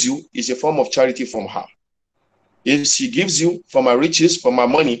she gives you, it's a form of charity from her. If she gives you from her riches, from her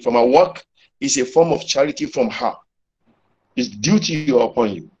money, from her work, it's a form of charity from her. It's duty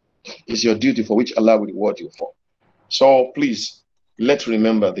upon you. It's your duty for which Allah will reward you for. So please, let's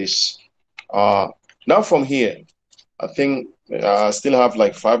remember this. Now from here, I think I still have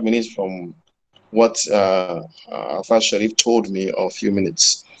like 5 minutes from what Afar Sharif told me a few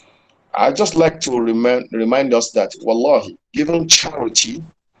minutes. I'd just like to remind us that, wallahi, giving charity,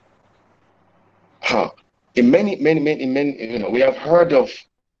 in many, we have heard of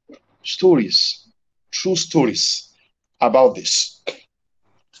stories, true stories about this.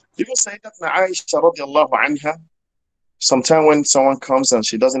 Even Sayyidatna Aisha radiallahu anha, sometime when someone comes and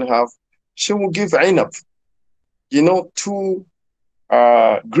she doesn't have, she will give inab, 2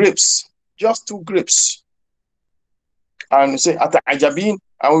 grapes, just 2 grapes. And say, Ata'ajabin,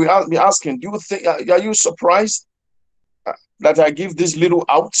 and we be asking, do you think, are you surprised that I give this little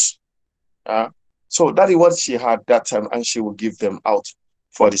out? So that is what she had that time, and she will give them out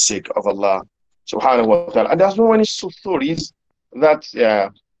for the sake of Allah subhanahu wa ta'ala. And there's no many stories that,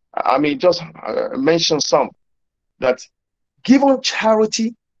 just mention some, that giving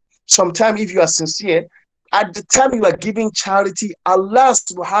charity, sometimes if you are sincere, at the time you are giving charity, Allah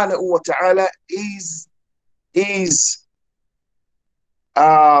subhanahu wa ta'ala is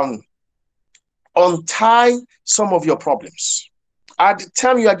untie some of your problems. At the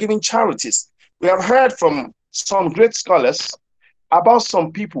time you are giving charities, we have heard from some great scholars about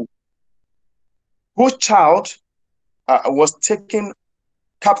some people whose child was taken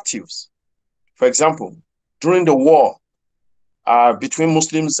captives. For example, during the war between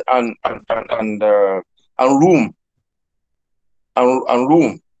Muslims and Rome,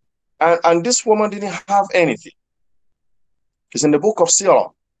 and this woman didn't have anything. It's in the book of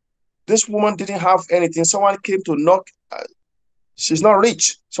Sirah. This woman didn't have anything. Someone came to knock. She's not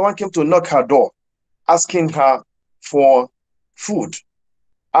rich. Someone came to knock her door, asking her for food.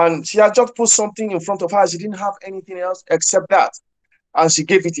 And she had just put something in front of her. She didn't have anything else except that. And she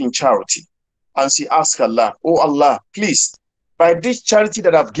gave it in charity. And she asked Allah, oh Allah, please, by this charity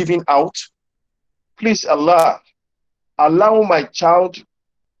that I've given out, please Allah, allow my child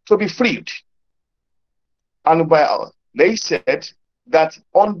to be freed. And they said that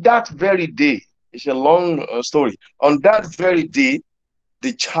on that very day, it's a long story, on that very day,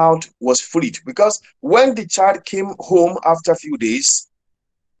 the child was freed. Because when the child came home after a few days,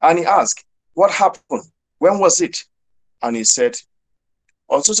 and he asked, what happened? When was it? And he said,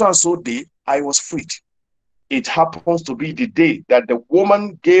 on so and so day, I was freed. It happens to be the day that the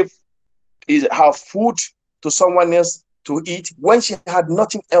woman gave her food to someone else to eat when she had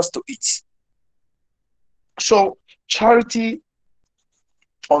nothing else to eat. So charity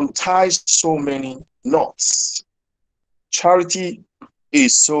unties so many knots. Charity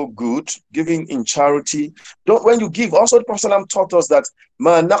is so good. Giving in charity. Don't when you give. Also, the Prophet taught us that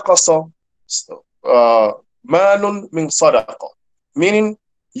ma naqasa manun min sadaqa, meaning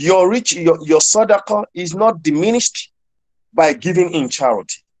your sadaqah is not diminished by giving in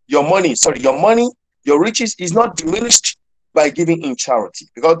charity. Your money, your riches is not diminished by giving in charity.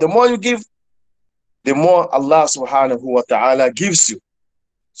 Because the more you give, the more Allah subhanahu wa ta'ala gives you.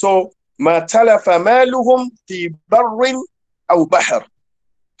 So, ma talafa maluhum fi barrin aw bahr.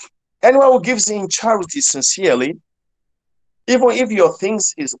 Anyone who gives in charity sincerely, even if your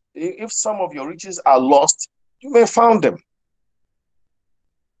things is, if some of your riches are lost, you may find them.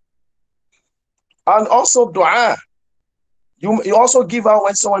 And also dua. You also give out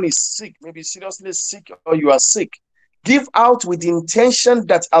when someone is sick, maybe seriously sick or you are sick. Give out with the intention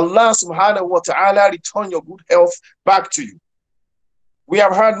that Allah subhanahu wa ta'ala return your good health back to you. We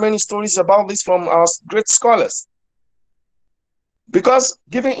have heard many stories about this from our great scholars. Because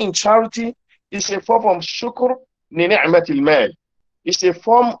giving in charity is a form of shukr li ni'matil mal. It's a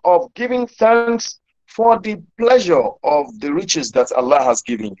form of giving thanks for the pleasure of the riches that Allah has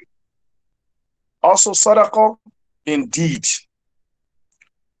given you. Also, sadaqah, indeed,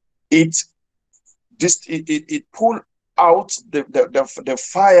 it pull out the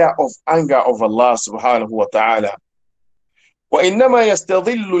fire of anger of Allah subhanahu wa ta'ala. وَإِنَّمَا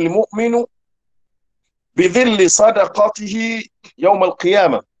يَسْتَظِلُّ الْمُؤْمِنُ بِظِلِّ صَدَقَاتِهِ يَوْمَ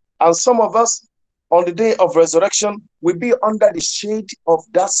الْقِيَامَةِ. And some of us on the day of resurrection will be under the shade of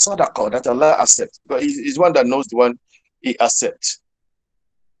that sadaqah that Allah accepts. But He's one that knows the one He accepts.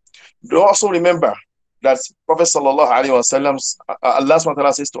 Do also remember that Prophet sallallahu alaihi wasallam, Allah subhanahu wa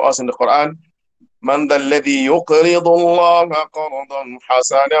ta'ala says to us in the Quran, من ذا الذي يقرض الله قرضا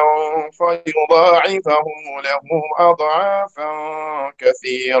حسنا فيضاعفه له أضعافا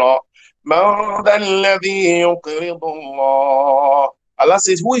كثيرا من ذا الذي يقرض الله. Allah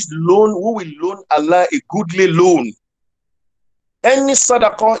says, who will loan Allah a goodly loan? Any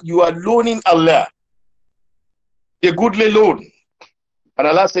sadaqah you are loaning Allah a goodly loan. And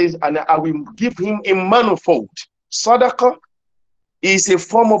Allah says, and I will give him a manifold. Sadaqah is a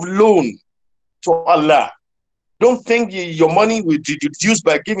form of loan to Allah. Don't think your money will be reduced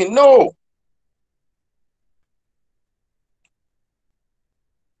by giving. No.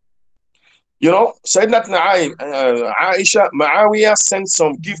 You know, Sayyidina Aisha, Muawiyah sent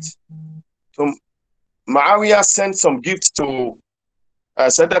some gifts to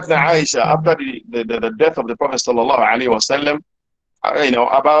Sayyidina Aisha after the death of the Prophet sallallahu alaihi wasallam. You know,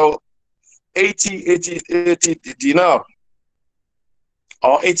 about 80 dinar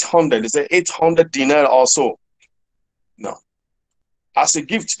or 800. They say 800 dinar also. No. As a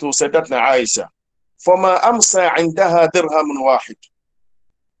gift to Sayyidatna Aisha. فَمَا أَمْسَى عِنْدَهَا دِرْهَمٌ وَاحِدٌ.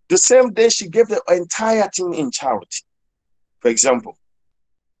 The same day she gave the entire thing in charity, for example.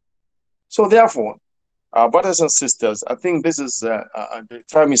 So therefore, brothers and sisters, I think this is, the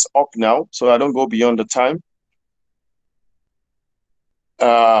time is up now, so I don't go beyond the time.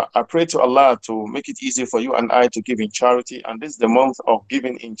 I pray to Allah to make it easy for you and I to give in charity. And this is the month of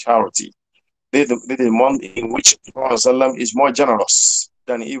giving in charity. This is the month in which Prophet is more generous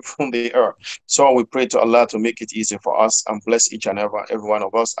than even they are. So we pray to Allah to make it easy for us and bless each and every one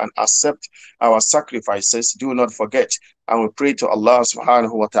of us and accept our sacrifices. Do not forget. And we pray to Allah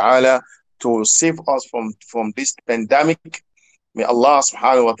subhanahu wa ta'ala to save us from this pandemic. May Allah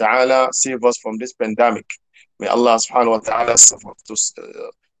subhanahu wa ta'ala save us from this pandemic. May Allah subhanahu wa ta'ala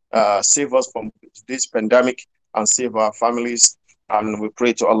save us from this pandemic and save our families. And we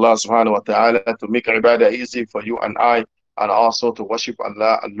pray to Allah subhanahu wa ta'ala to make ibadah easy for you and I, and also to worship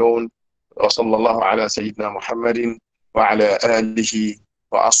Allah alone. Wa sallallahu ala sayyidina Muhammadin wa ala alihi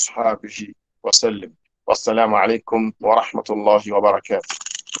wa ashabihi wa sallim. Wassalamu alaikum wa rahmatullahi wa barakatuh.